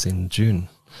last one was in June.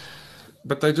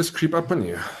 But they just creep up on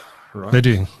you, right? They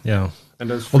do, yeah.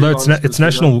 And as although it's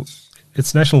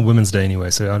National Women's Day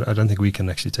anyway, so I don't think we can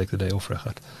actually take the day off,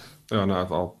 Regardt. Oh,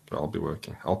 no, I'll be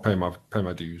working. I'll pay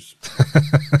my dues.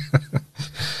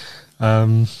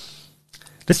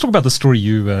 Let's talk about the story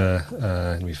you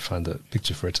and we find the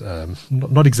picture for it.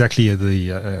 Not exactly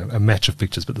a match of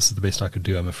pictures, but this is the best I could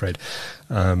do, I'm afraid.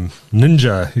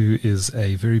 Ninja, who is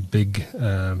a very big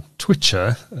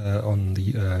Twitcher on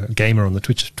the gamer on the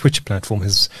Twitch platform,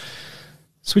 has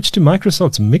switched to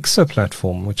Microsoft's Mixer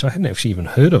platform, which I hadn't actually even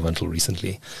heard of until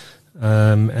recently.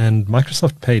 And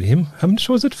Microsoft paid him, how much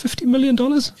was it? $50 million?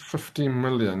 $50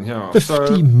 million, yeah.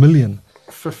 $50 million.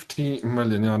 50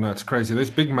 million, yeah, no, it's crazy. There's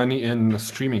big money in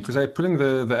streaming because they're putting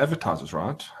the advertisers,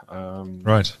 right?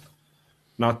 Right.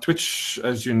 Now, Twitch,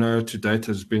 as you know, to date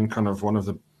has been kind of one of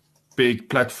the big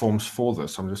platforms for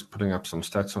this. I'm just putting up some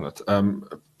stats on it.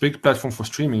 A big platform for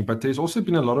streaming, but there's also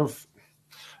been a lot of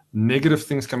negative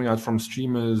things coming out from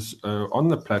streamers on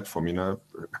the platform. You know,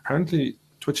 apparently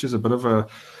Twitch is a bit of a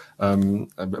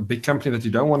big company that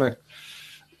you don't want to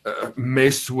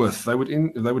mess with. They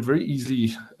would very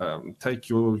easily take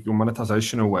your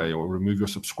monetization away or remove your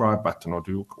subscribe button or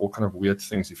do all kind of weird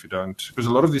things if you don't. Because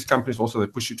a lot of these companies also, they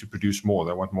push you to produce more.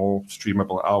 They want more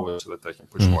streamable hours so that they can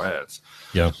push more ads.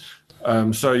 Yeah.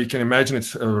 So you can imagine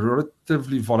it's a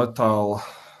relatively volatile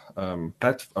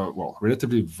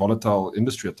relatively volatile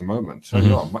industry at the moment. So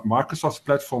Microsoft's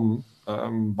platform,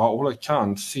 by all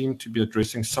accounts, seem to be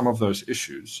addressing some of those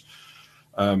issues.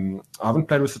 I haven't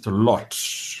played with it a lot,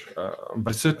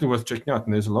 but it's certainly worth checking out.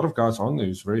 And there's a lot of guys on there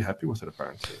who's very happy with it,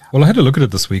 apparently. Well, I had a look at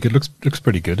it this week. It looks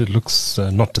pretty good. It looks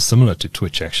not dissimilar to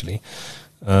Twitch, actually.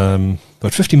 But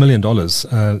 $50 million.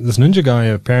 This Ninja guy,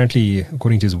 apparently,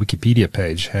 according to his Wikipedia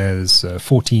page, has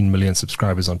 14 million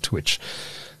subscribers on Twitch.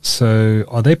 So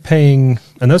are they paying,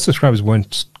 and those subscribers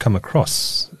won't come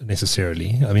across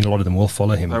necessarily. I mean, a lot of them will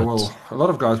follow him. They will. A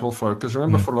lot of guys will follow, because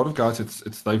remember, for a lot of guys,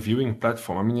 it's their viewing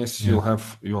platform. I mean, yes, you'll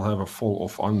have a fall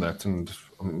off on that, and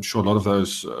I'm sure a lot of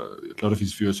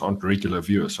his viewers aren't regular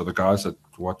viewers. So the guys that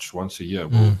watch once a year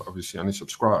will obviously only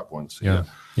subscribe once a year.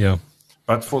 Yeah.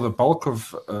 But for the bulk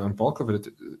of it,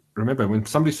 remember, when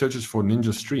somebody searches for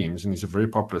Ninja Streams and he's a very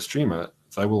popular streamer,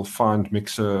 they will find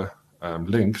Mixer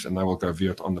links and they will go view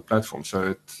it on the platform. So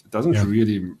it doesn't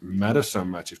really matter so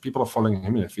much if people are following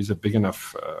him, and if he's a big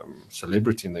enough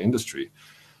celebrity in the industry,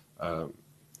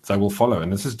 they will follow.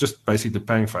 And this is just basically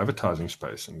paying for advertising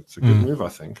space, and it's a good move, I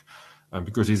think,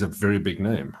 because he's a very big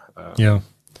name.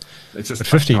 It's just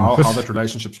how that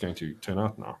relationship's going to turn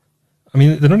out now. I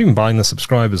mean, they're not even buying the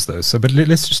subscribers though. So, but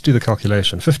let's just do the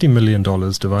calculation: $50 million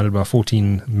divided by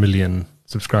 14 million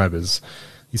subscribers.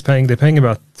 They're paying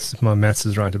about, if my maths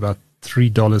is right, about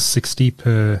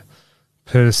 $3.60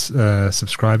 per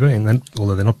subscriber, and then,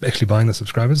 although they're not actually buying the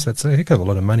subscribers, that's a heck of a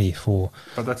lot of money for.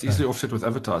 But that's easily offset with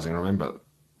advertising. Remember,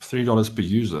 $3 per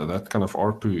user. That kind of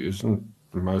ARPU isn't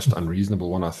the most unreasonable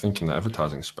one, I think, in the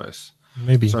advertising space.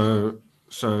 Maybe.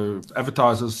 So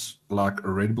advertisers like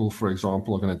Red Bull, for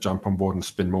example, are going to jump on board and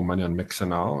spend more money on Mixer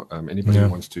now. Anybody who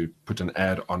wants to put an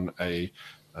ad on a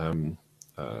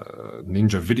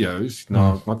Ninja videos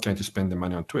now not going to spend the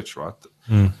money on Twitch, right?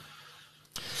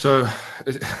 So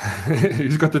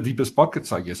he's got the deepest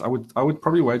pockets, I guess. I would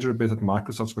probably wager a bit that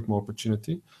Microsoft's got more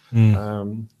opportunity,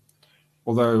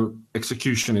 although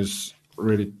execution is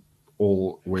really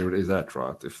all where it is at,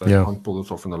 right? If they can't pull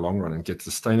this off in the long run and get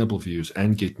sustainable views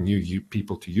and get new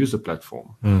people to use the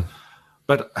platform.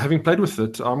 But having played with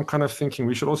it, I'm kind of thinking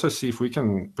we should also see if we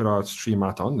can put our stream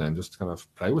out on there and just kind of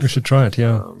play with it. We should try it,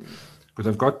 because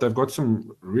they've got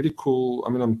some really cool.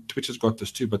 I mean, Twitch has got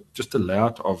this too, but just the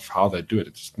layout of how they do it,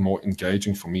 it's more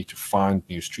engaging for me to find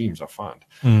new streams. I find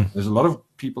there's a lot of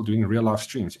people doing real life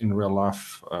streams in real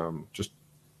life, just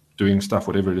doing stuff,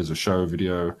 whatever it is, a show,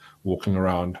 video, walking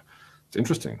around. It's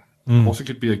interesting. Also,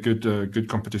 could be a good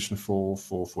competition for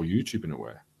YouTube in a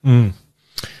way.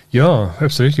 Yeah,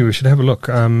 absolutely. We should have a look.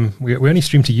 We only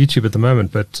stream to YouTube at the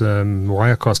moment, but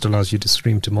Wirecast allows you to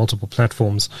stream to multiple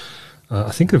platforms.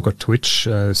 I think they've got Twitch,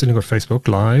 certainly got Facebook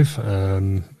Live,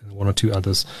 one or two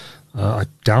others. I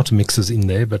doubt Mixer's in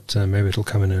there, but maybe it'll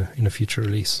come in a future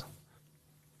release.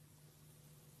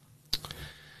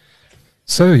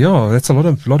 So yeah, that's a lot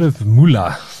of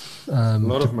moolah. A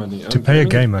lot of money to pay a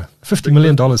gamer. $50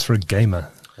 million for a gamer.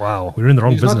 Wow, we're in the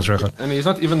wrong business, Regardt. And he's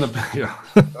not even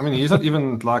he's not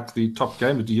even like the top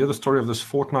gamer. Do you hear the story of this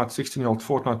 16-year-old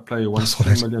Fortnite player who won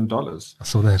 $10 million? I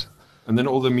saw that. And then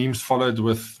all the memes followed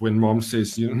with when mom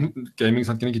says, gaming's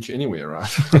not going to get you anywhere,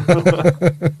 right?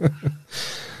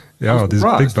 Yeah, there's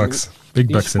big bucks. Big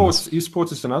bucks in this.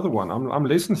 Esports is another one. I'm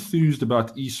less enthused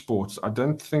about esports. I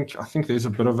think there's a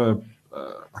bit of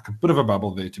a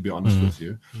bubble there, to be honest with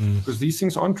you, because these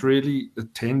things aren't really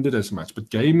attended as much. But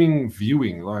gaming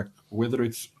viewing, like whether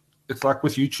it's like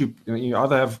with YouTube, you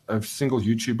either have a single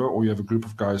YouTuber or you have a group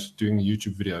of guys doing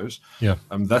YouTube videos. Yeah.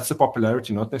 That's the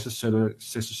popularity, not necessarily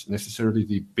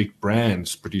the big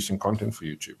brands producing content for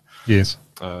YouTube. Yes.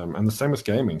 And the same with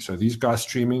gaming. So these guys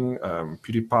streaming,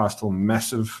 PewDiePie is still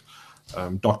massive.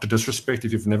 Dr. Disrespect,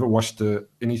 if you've never watched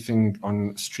anything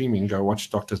on streaming, go watch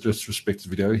Dr. Disrespect's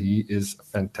video. He is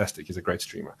fantastic. He's a great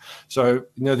streamer. So,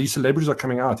 these celebrities are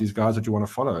coming out, these guys that you want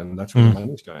to follow, and that's where the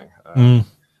money's going.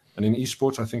 And in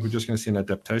esports, I think we're just going to see an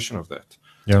adaptation of that.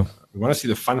 Yeah. We want to see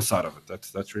the fun side of it.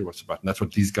 That's really what it's about. And that's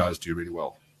what these guys do really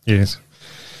well. Yes.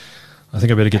 I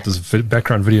think I better get this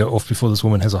background video off before this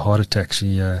woman has a heart attack.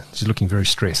 She's looking very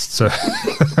stressed. So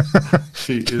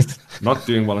she is not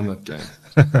doing well in that game.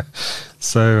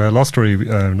 So last story,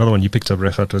 another one you picked up,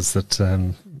 Regardt, was that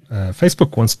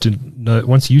Facebook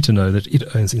wants you to know that it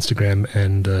owns Instagram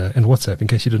and WhatsApp, in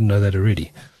case you didn't know that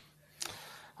already.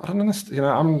 I don't understand.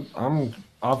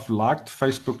 I've liked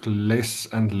Facebook less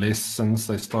and less since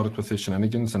they started with their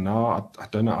shenanigans, and now I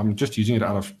don't know. I'm just using it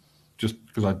just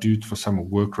because I do it for some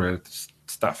work-related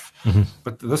stuff.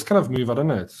 But this kind of move, I don't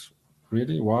know. It's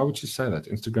really, why would you say that?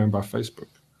 Instagram by Facebook.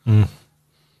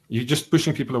 You're just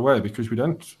pushing people away because we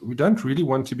don't really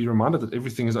want to be reminded that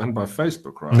everything is owned by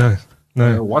Facebook, right?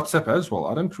 No. WhatsApp as well.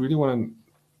 I don't really want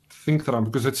to think that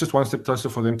because it's just one step closer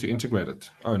for them to integrate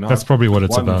it. Oh no, that's probably what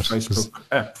it's about. Facebook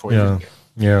app for everything.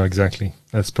 Yeah, exactly.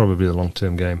 That's probably the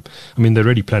long-term game. I mean, they're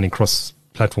already planning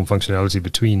cross-platform functionality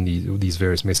between these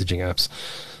various messaging apps.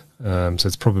 So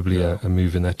it's probably a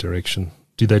move in that direction.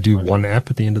 Do they do one app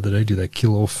at the end of the day? Do they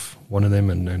kill off one of them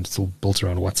and it's all built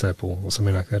around WhatsApp or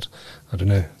something like that? I don't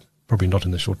know. Probably not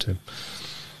in the short term.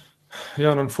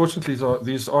 Yeah, and unfortunately,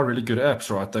 these are really good apps,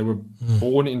 right? They were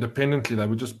born independently. They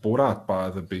were just bought out by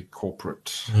the big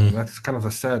corporate. And that's kind of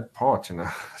the sad part,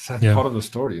 part of the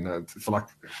story. It's like,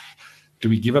 do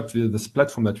we give up this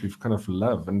platform that we've kind of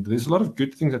loved? And there's a lot of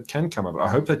good things that can come up. I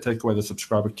hope they take away the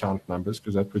subscriber count numbers,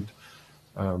 because that would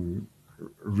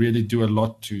really do a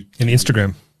lot to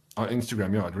Instagram.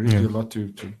 Instagram, yeah, it really do a lot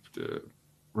to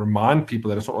remind people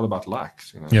that it's not all about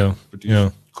likes.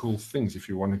 Produce cool things if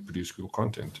you want to produce cool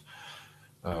content.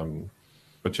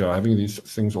 But having these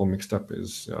things all mixed up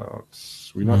is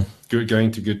we're not going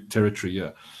to good territory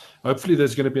here. Hopefully,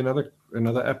 there's going to be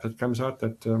another app that comes out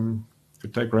that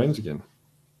could take reins again.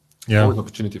 Yeah, always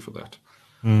opportunity for that.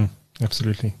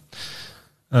 Absolutely.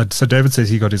 So David says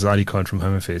he got his ID card from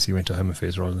Home Affairs. He went to Home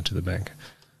Affairs rather than to the bank.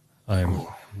 I'm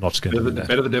not going to do that.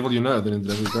 Better the devil you know than the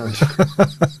devil you don't.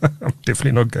 I'm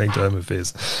definitely not going to Home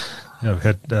Affairs. I've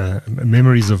had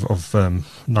memories of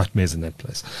nightmares in that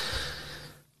place.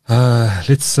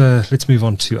 Let's move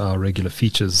on to our regular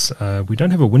features. We don't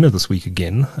have a winner this week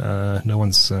again. No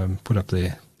one's put up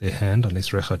their hand, unless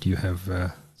Regardt, you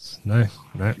have no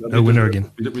winner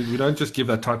again. We don't just give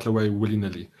that title away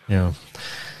willy-nilly. Yeah.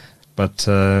 But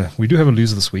we do have a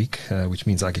loser this week, which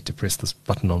means I get to press this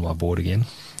button on my board again.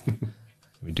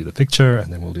 We do the picture,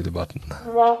 and then we'll do the button.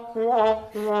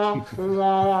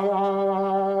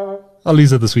 Our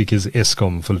loser this week is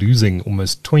Eskom for losing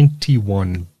almost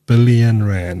 21 billion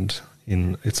rand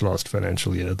in its last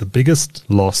financial year, the biggest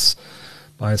loss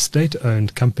by a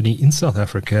state-owned company in South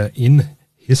Africa in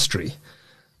history.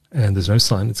 And there's no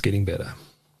sign it's getting better.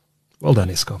 Well done,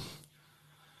 Eskom.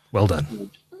 Well done.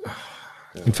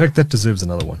 In fact, that deserves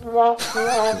another one.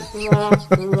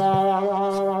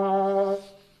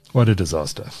 What a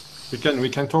disaster. We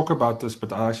can talk about this,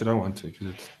 but I actually don't want to,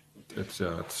 because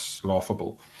it's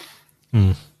laughable.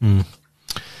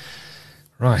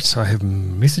 Right, I have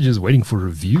messages waiting for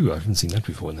review. I haven't seen that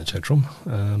before in the chat room.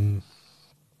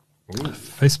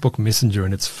 Facebook Messenger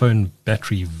and its phone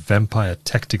battery vampire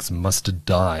tactics must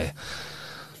die.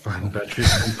 Phone battery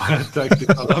vampire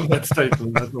tactics. I love that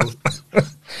statement. That's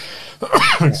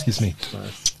awesome. Excuse me.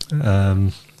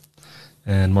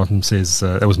 And Martin says,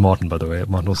 that was Martin, by the way.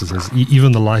 Martin also says,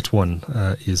 even the light one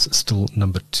is still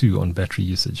number 2 on battery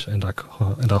usage, and I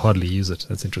hardly use it.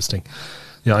 That's interesting.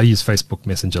 Yeah, I use Facebook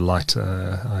Messenger Lite.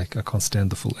 I can't stand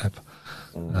the full app.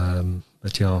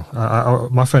 But yeah,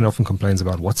 my phone often complains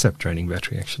about WhatsApp draining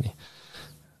battery, actually.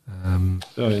 I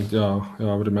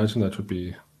would imagine that would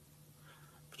be...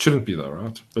 It shouldn't be though,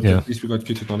 right? But at least we got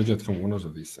good technology that can warn us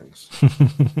of these things.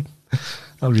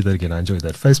 I'll read that again. I enjoyed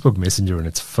that. Facebook Messenger and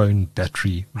its phone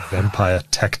battery vampire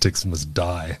tactics must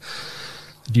die.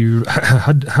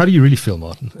 How do you really feel,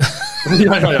 Martin?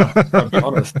 yeah. To be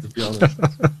honest.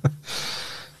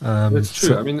 It's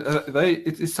true. I mean,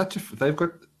 it's such a. They've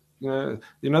got,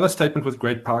 that statement, with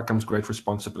great power comes great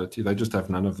responsibility. They just have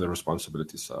none of the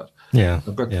responsibility side. Yeah,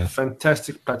 they've got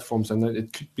fantastic platforms, and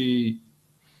it could be.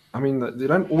 I mean, they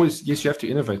don't always. Yes, you have to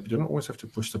innovate, but you don't always have to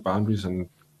push the boundaries and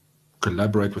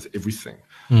collaborate with everything.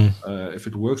 If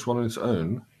it works well on its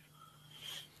own,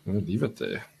 leave it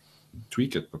there,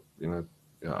 tweak it. But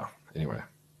Anyway,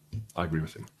 I agree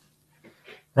with him.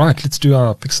 Right, let's do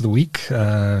our picks of the week.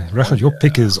 Regardt, your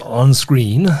pick is on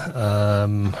screen.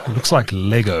 It looks like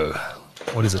Lego.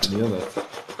 What is it? So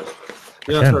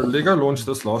Lego launched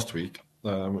this last week.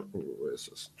 Where is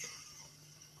this?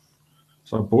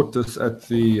 So I bought this at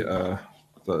the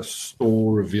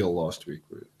store reveal last week.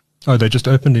 Oh, they just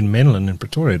opened in Menlyn in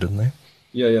Pretoria, didn't they?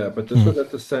 Yeah, but this was at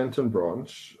the Sandton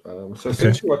branch.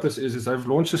 Essentially what this is they've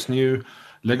launched this new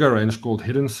Lego range called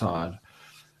Hidden Side.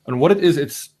 And what it is,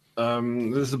 it's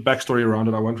there's a backstory around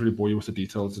it. I won't really bore you with the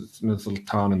details. It's in this little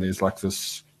town, and there's like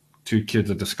this two kids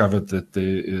that discovered that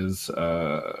there is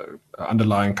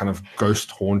underlying kind of ghost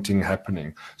haunting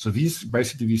happening. So these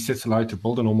sets allow you to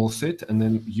build a normal set, and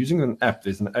then using an app,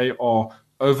 there's an AR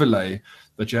overlay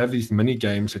that you have these mini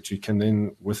games that you can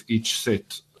then, with each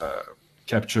set,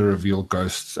 capture, reveal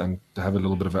ghosts, and to have a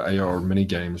little bit of an AR mini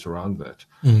games around that.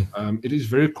 It is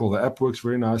very cool. The app works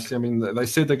very nicely. I mean, they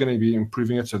said they're going to be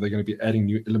improving it, so they're going to be adding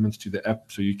new elements to the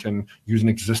app, so you can use an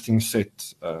existing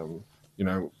set,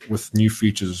 with new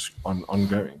features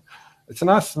ongoing. It's a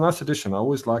nice addition. I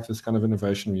always like this kind of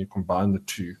innovation when you combine the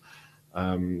two,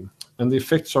 and the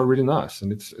effects are really nice,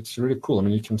 and it's really cool. I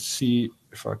mean, you can see,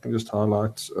 if I can just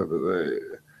highlight over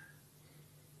there.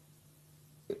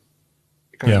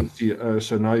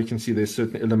 So now you can see there's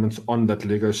certain elements on that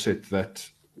Lego set that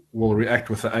will react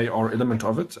with the AR element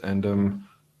of it and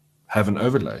have an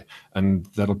overlay, and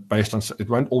that'll based on, it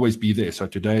won't always be there. So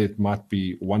today it might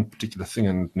be one particular thing,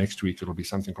 and next week it'll be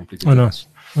something completely different. Nice.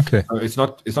 Okay. It's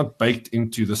not baked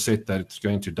into the set that it's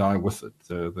going to die with it.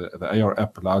 The AR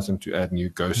app allows them to add new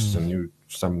ghosts and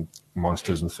some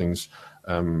monsters and things.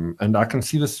 And I can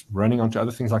see this running onto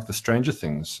other things like the Stranger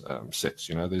Things sets.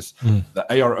 There's the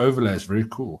AR overlay is very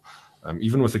cool.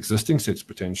 Even with existing sets,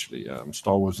 potentially.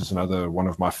 Star Wars is another one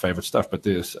of my favorite stuff, but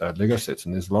there's Lego sets,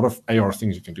 and there's a lot of AR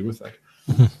things you can do with that.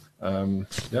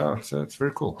 So it's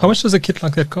very cool. How much does a kit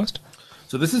like that cost?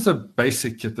 So this is a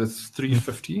basic kit that's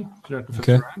 350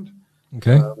 rand.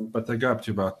 Okay. But they go up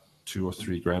to about 2 or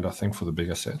 3 grand, I think, for the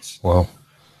bigger sets. Wow.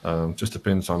 Just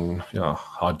depends on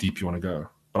how deep you want to go.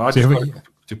 But I just like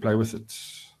to play with it.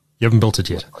 You haven't built it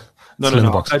yet? No.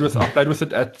 I played with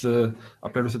it at the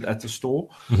store.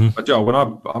 But when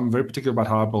I'm very particular about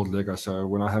how I build Lego. So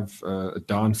when I have a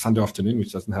down Sunday afternoon,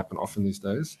 which doesn't happen often these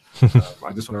days,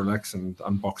 I just want to relax and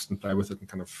unbox and play with it and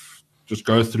kind of just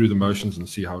go through the motions and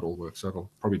see how it all works. So I'll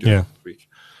probably do it next week.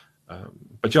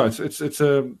 But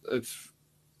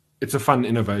it's a fun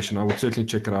innovation. I would certainly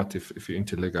check it out if you're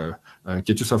into Lego.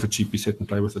 Get yourself a cheapy set and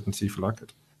play with it and see if you like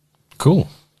it. Cool.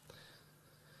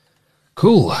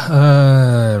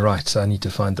 Right, I need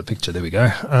to find the picture. There we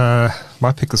go.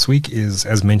 My pick this week is,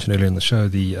 as mentioned earlier in the show,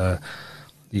 the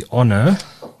Honor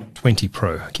 20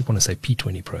 Pro. I keep wanting to say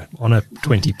P20 Pro. Honor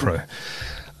 20 Pro.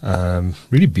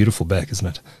 Really beautiful back, isn't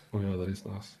it? Oh yeah, that is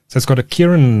nice. So it's got a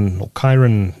Kirin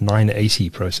 980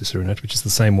 processor in it, which is the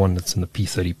same one that's in the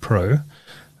P30 Pro.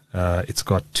 It's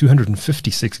got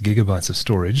 256 gigabytes of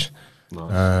storage.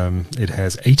 Nice. It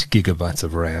has 8 gigabytes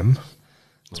of RAM.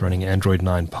 It's running Android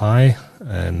 9 Pie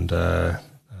and an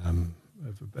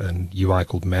UI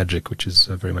called Magic, which is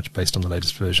very much based on the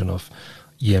latest version of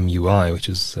EMUI, which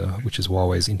is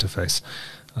Huawei's interface.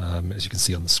 As you can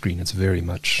see on the screen, it's very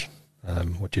much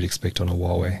what you'd expect on a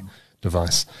Huawei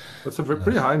device. That's a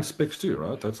pretty high in specs too,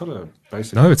 right? That's not a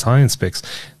basic. No, it's high in specs.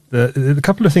 The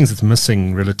couple of things that's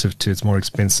missing relative to its more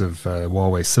expensive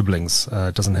Huawei siblings,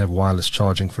 it doesn't have wireless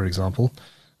charging, for example,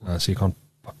 so you can't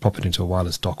pop it into a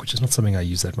wireless dock, which is not something I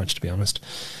use that much, to be honest.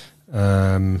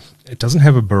 It doesn't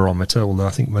have a barometer, although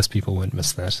I think most people won't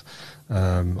miss that.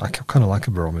 I kind of like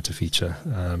a barometer feature,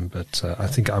 but I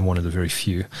think I'm one of the very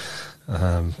few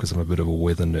because I'm a bit of a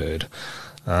weather nerd.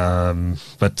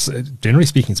 But generally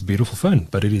speaking, it's a beautiful phone,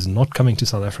 but it is not coming to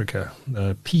South Africa.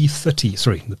 The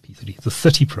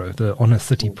 30 Pro, the Honor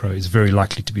 30 Pro is very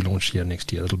likely to be launched here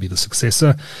next year. It'll be the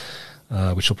successor,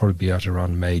 which will probably be out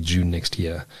around May, June next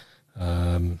year.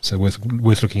 So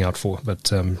worth looking out for.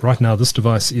 But right now, this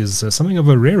device is something of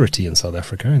a rarity in South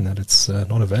Africa in that it's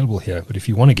not available here. But if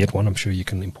you want to get one, I'm sure you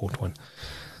can import one.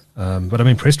 But I'm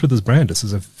impressed with this brand. This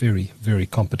is a very, very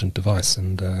competent device,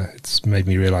 and it's made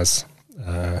me realize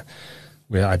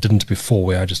where I didn't before,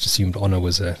 where I just assumed Honor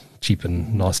was a cheap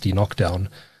and nasty knockdown.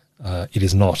 It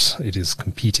is not. It is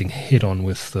competing head on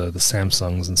with the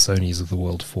Samsungs and Sonys of the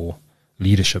world for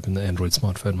leadership in the Android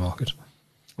smartphone market.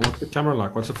 What's the camera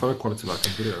like? What's the photo quality like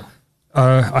in video?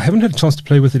 I haven't had a chance to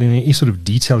play with it in any sort of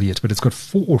detail yet, but it's got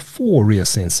four rear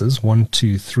sensors. 1,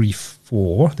 2, 3,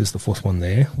 4. There's the fourth one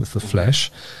there with the flash.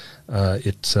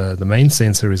 The main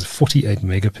sensor is 48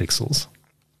 megapixels.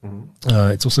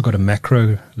 It's also got a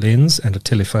macro lens and a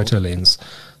telephoto lens.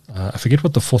 I forget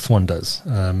what the fourth one does,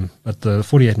 but the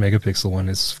 48 megapixel one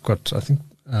has got, I think,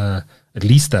 at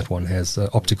least that one has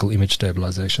optical image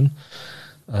stabilization.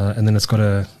 And then it's got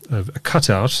a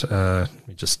cutout. Let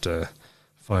me just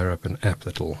fire up an app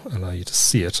that will allow you to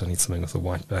see it. I need something with a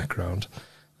white background.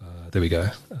 There we go.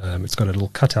 It's got a little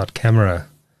cutout camera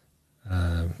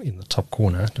in the top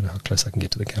corner. I don't know how close I can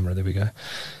get to the camera. There we go.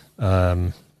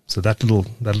 So that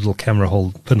little camera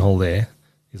pinhole there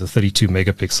is a 32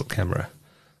 megapixel camera,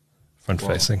 front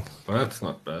facing. That's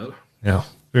not bad. Yeah,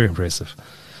 very impressive.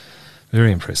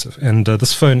 Very impressive. And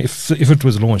this phone, if it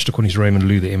was launched, according to Raymond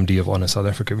Liu, the MD of Honor South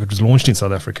Africa, if it was launched in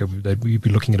South Africa, we'd be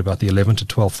looking at about the 11 to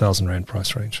 12,000 Rand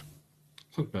price range.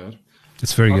 It's not bad.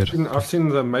 It's very good. I've seen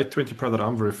the Mate 20 Pro that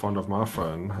I'm very fond of, my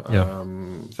phone.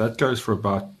 That goes for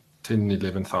about 10,000,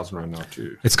 11,000 Rand now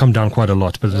too. It's come down quite a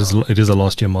lot, but it is a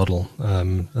last year model,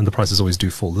 and the prices always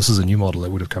do fall. This is a new model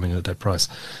that would have come in at that price.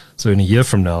 So in a year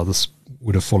from now, this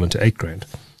would have fallen to 8 grand.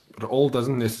 But all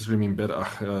doesn't necessarily mean better.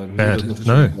 Bad.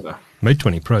 No. Better. Mate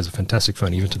 20 Pro is a fantastic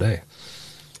phone even today.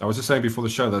 I was just saying before the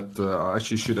show that I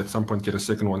actually should at some point get a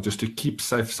second one just to keep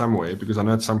safe somewhere, because I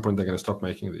know at some point they're going to stop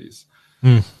making these.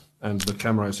 And the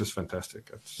camera is just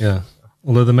fantastic.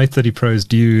 Although the Mate 30 Pro is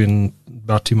due in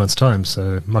about 2 months' time,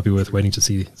 so it might be worth waiting to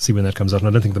see when that comes out. And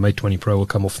I don't think the Mate 20 Pro will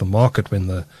come off the market when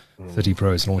the 30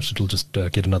 Pro is launched. It'll just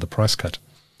get another price cut.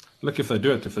 Look, if they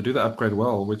do the upgrade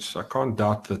well, which I can't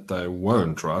doubt that they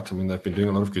won't, right? I mean, they've been doing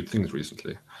a lot of good things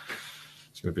recently.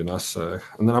 It's going to be nice. And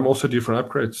then I'm also due for an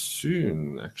upgrade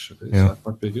soon, actually. So that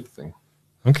might be a good thing.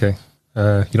 Okay.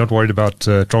 You're not worried about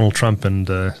Donald Trump and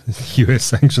U.S.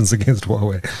 sanctions against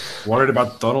Huawei? Worried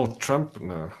about Donald Trump?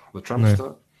 No. The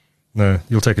Trumpster? No,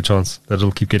 you'll take a chance that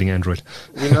it'll keep getting Android.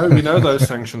 We know those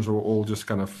sanctions were all just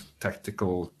kind of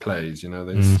tactical plays. You know,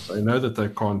 they know that they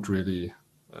can't really...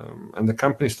 and the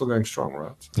company's still going strong,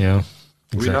 right? Yeah,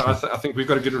 exactly. I think we've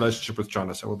got a good relationship with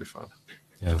China, so we'll be fine.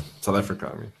 Yeah. South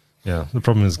Africa, I mean. Yeah, the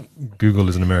problem is Google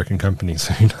is an American company,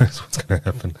 so who knows what's going to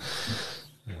happen.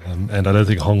 And I don't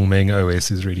think Hongmeng OS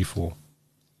is ready for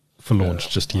launch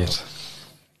just yet.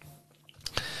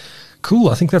 Cool,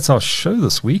 I think that's our show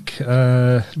this week.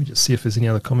 Let me just see if there's any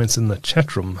other comments in the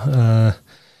chat room.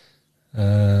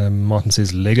 Martin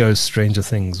says, Lego Stranger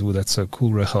Things. Oh, that's so cool,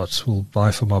 Rehat. We'll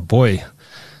buy for my boy.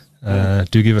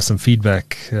 Do give us some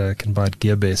feedback. Can buy it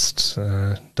GearBest.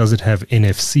 Does it have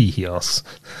NFC, he asks.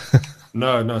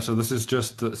 No. So this is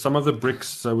just some of the bricks.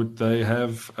 So they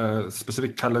have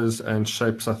specific colors and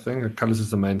shapes, I think. Colors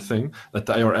is the main thing that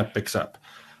the AR app picks up.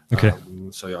 Okay.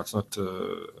 So yeah, it's not.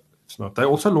 They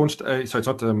also launched so it's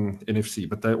not NFC,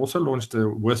 but they also launched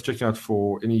worth checking out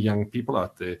for any young people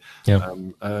out there. Yeah.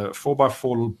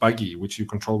 4x4 buggy, which you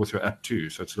control with your app too.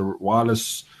 So it's a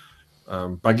wireless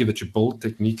buggy that you build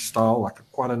technique style, like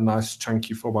quite a nice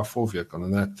chunky 4x4 vehicle,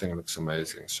 and that thing looks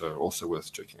amazing. So also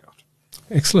worth checking out.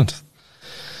 Excellent.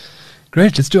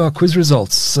 Great, let's do our quiz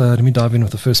results. Let me dive in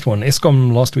with the first one.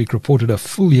 Eskom last week reported a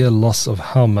full year loss of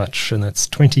how much? And that's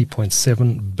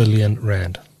 20.7 billion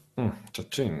Rand.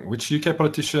 Cha-ching. Which UK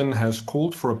politician has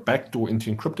called for a backdoor into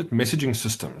encrypted messaging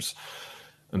systems?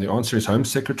 And the answer is Home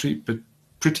Secretary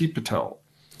Priti Patel.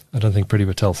 I don't think Priti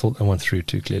Patel thought that one through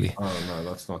too clearly. Oh, no,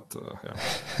 that's not...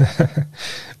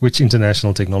 Which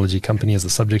international technology company is the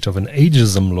subject of an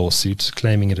ageism lawsuit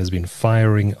claiming it has been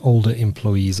firing older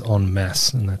employees en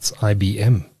masse? And that's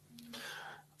IBM.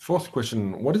 Fourth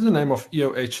question. What is the name of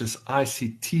EOH's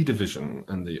ICT division?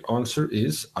 And the answer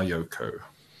is IOCO.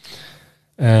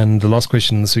 And the last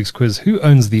question in this week's quiz, who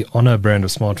owns the Honor brand of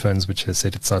smartphones, which has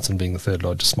set its sights on being the third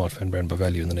largest smartphone brand by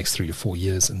value in the next 3 to 4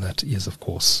 years? And that is, of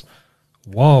course,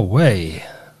 Huawei.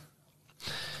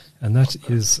 And that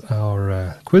is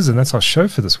our quiz, and that's our show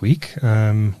for this week.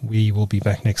 We will be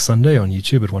back next Sunday on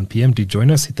YouTube at 1 p.m. Do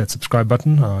join us. Hit that subscribe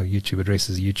button. Our YouTube address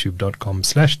is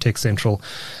youtube.com/TechCentral.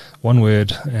 One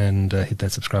word, and hit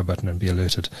that subscribe button and be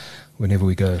alerted whenever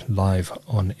we go live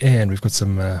on air. And we've got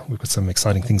some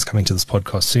exciting things coming to this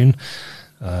podcast soon.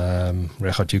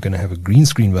 Rehat, you're going to have a green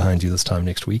screen behind you this time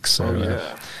next week, so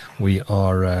we're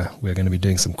going to be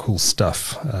doing some cool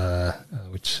stuff,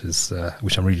 which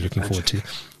I'm really looking forward to.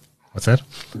 What's that?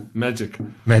 Magic.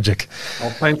 Magic.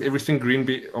 I'll paint everything green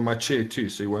on my chair too,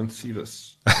 so you won't see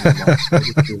this.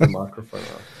 The microphone.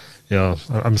 Yeah,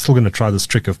 I'm still going to try this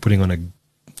trick of putting on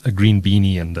a green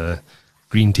beanie and a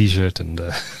green T-shirt and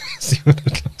see what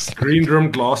it looks like. Green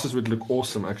rimmed glasses would look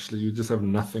awesome, actually. You just have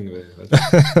nothing there.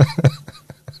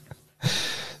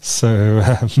 So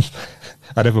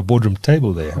I'd have a boardroom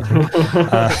table there. No,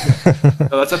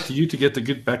 that's up to you to get the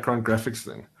good background graphics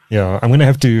then. Yeah, I'm going to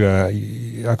have to.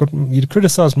 You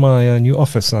criticized my new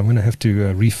office, so I'm going to have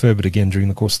to refurb it again during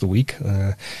the course of the week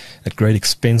at great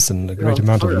expense and a great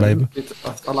amount of labor.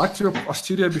 I liked our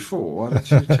studio before. Why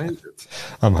don't you change it?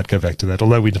 I might go back to that.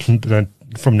 Although we don't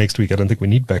from next week, I don't think we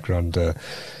need background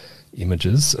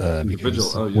images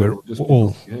because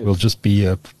we'll just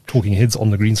be talking heads on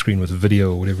the green screen with a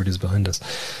video or whatever it is behind us.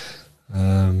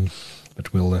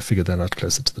 But we'll figure that out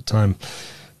closer to the time.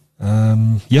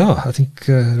 I think,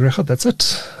 Regardt, that's it.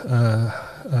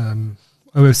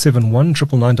 071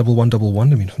 999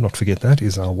 1111. I mean, not forget that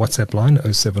is our WhatsApp line,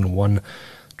 071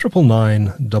 999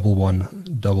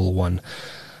 1111.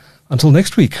 Until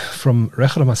next week, from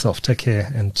Regardt and myself, take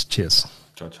care and cheers.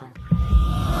 Ciao, ciao.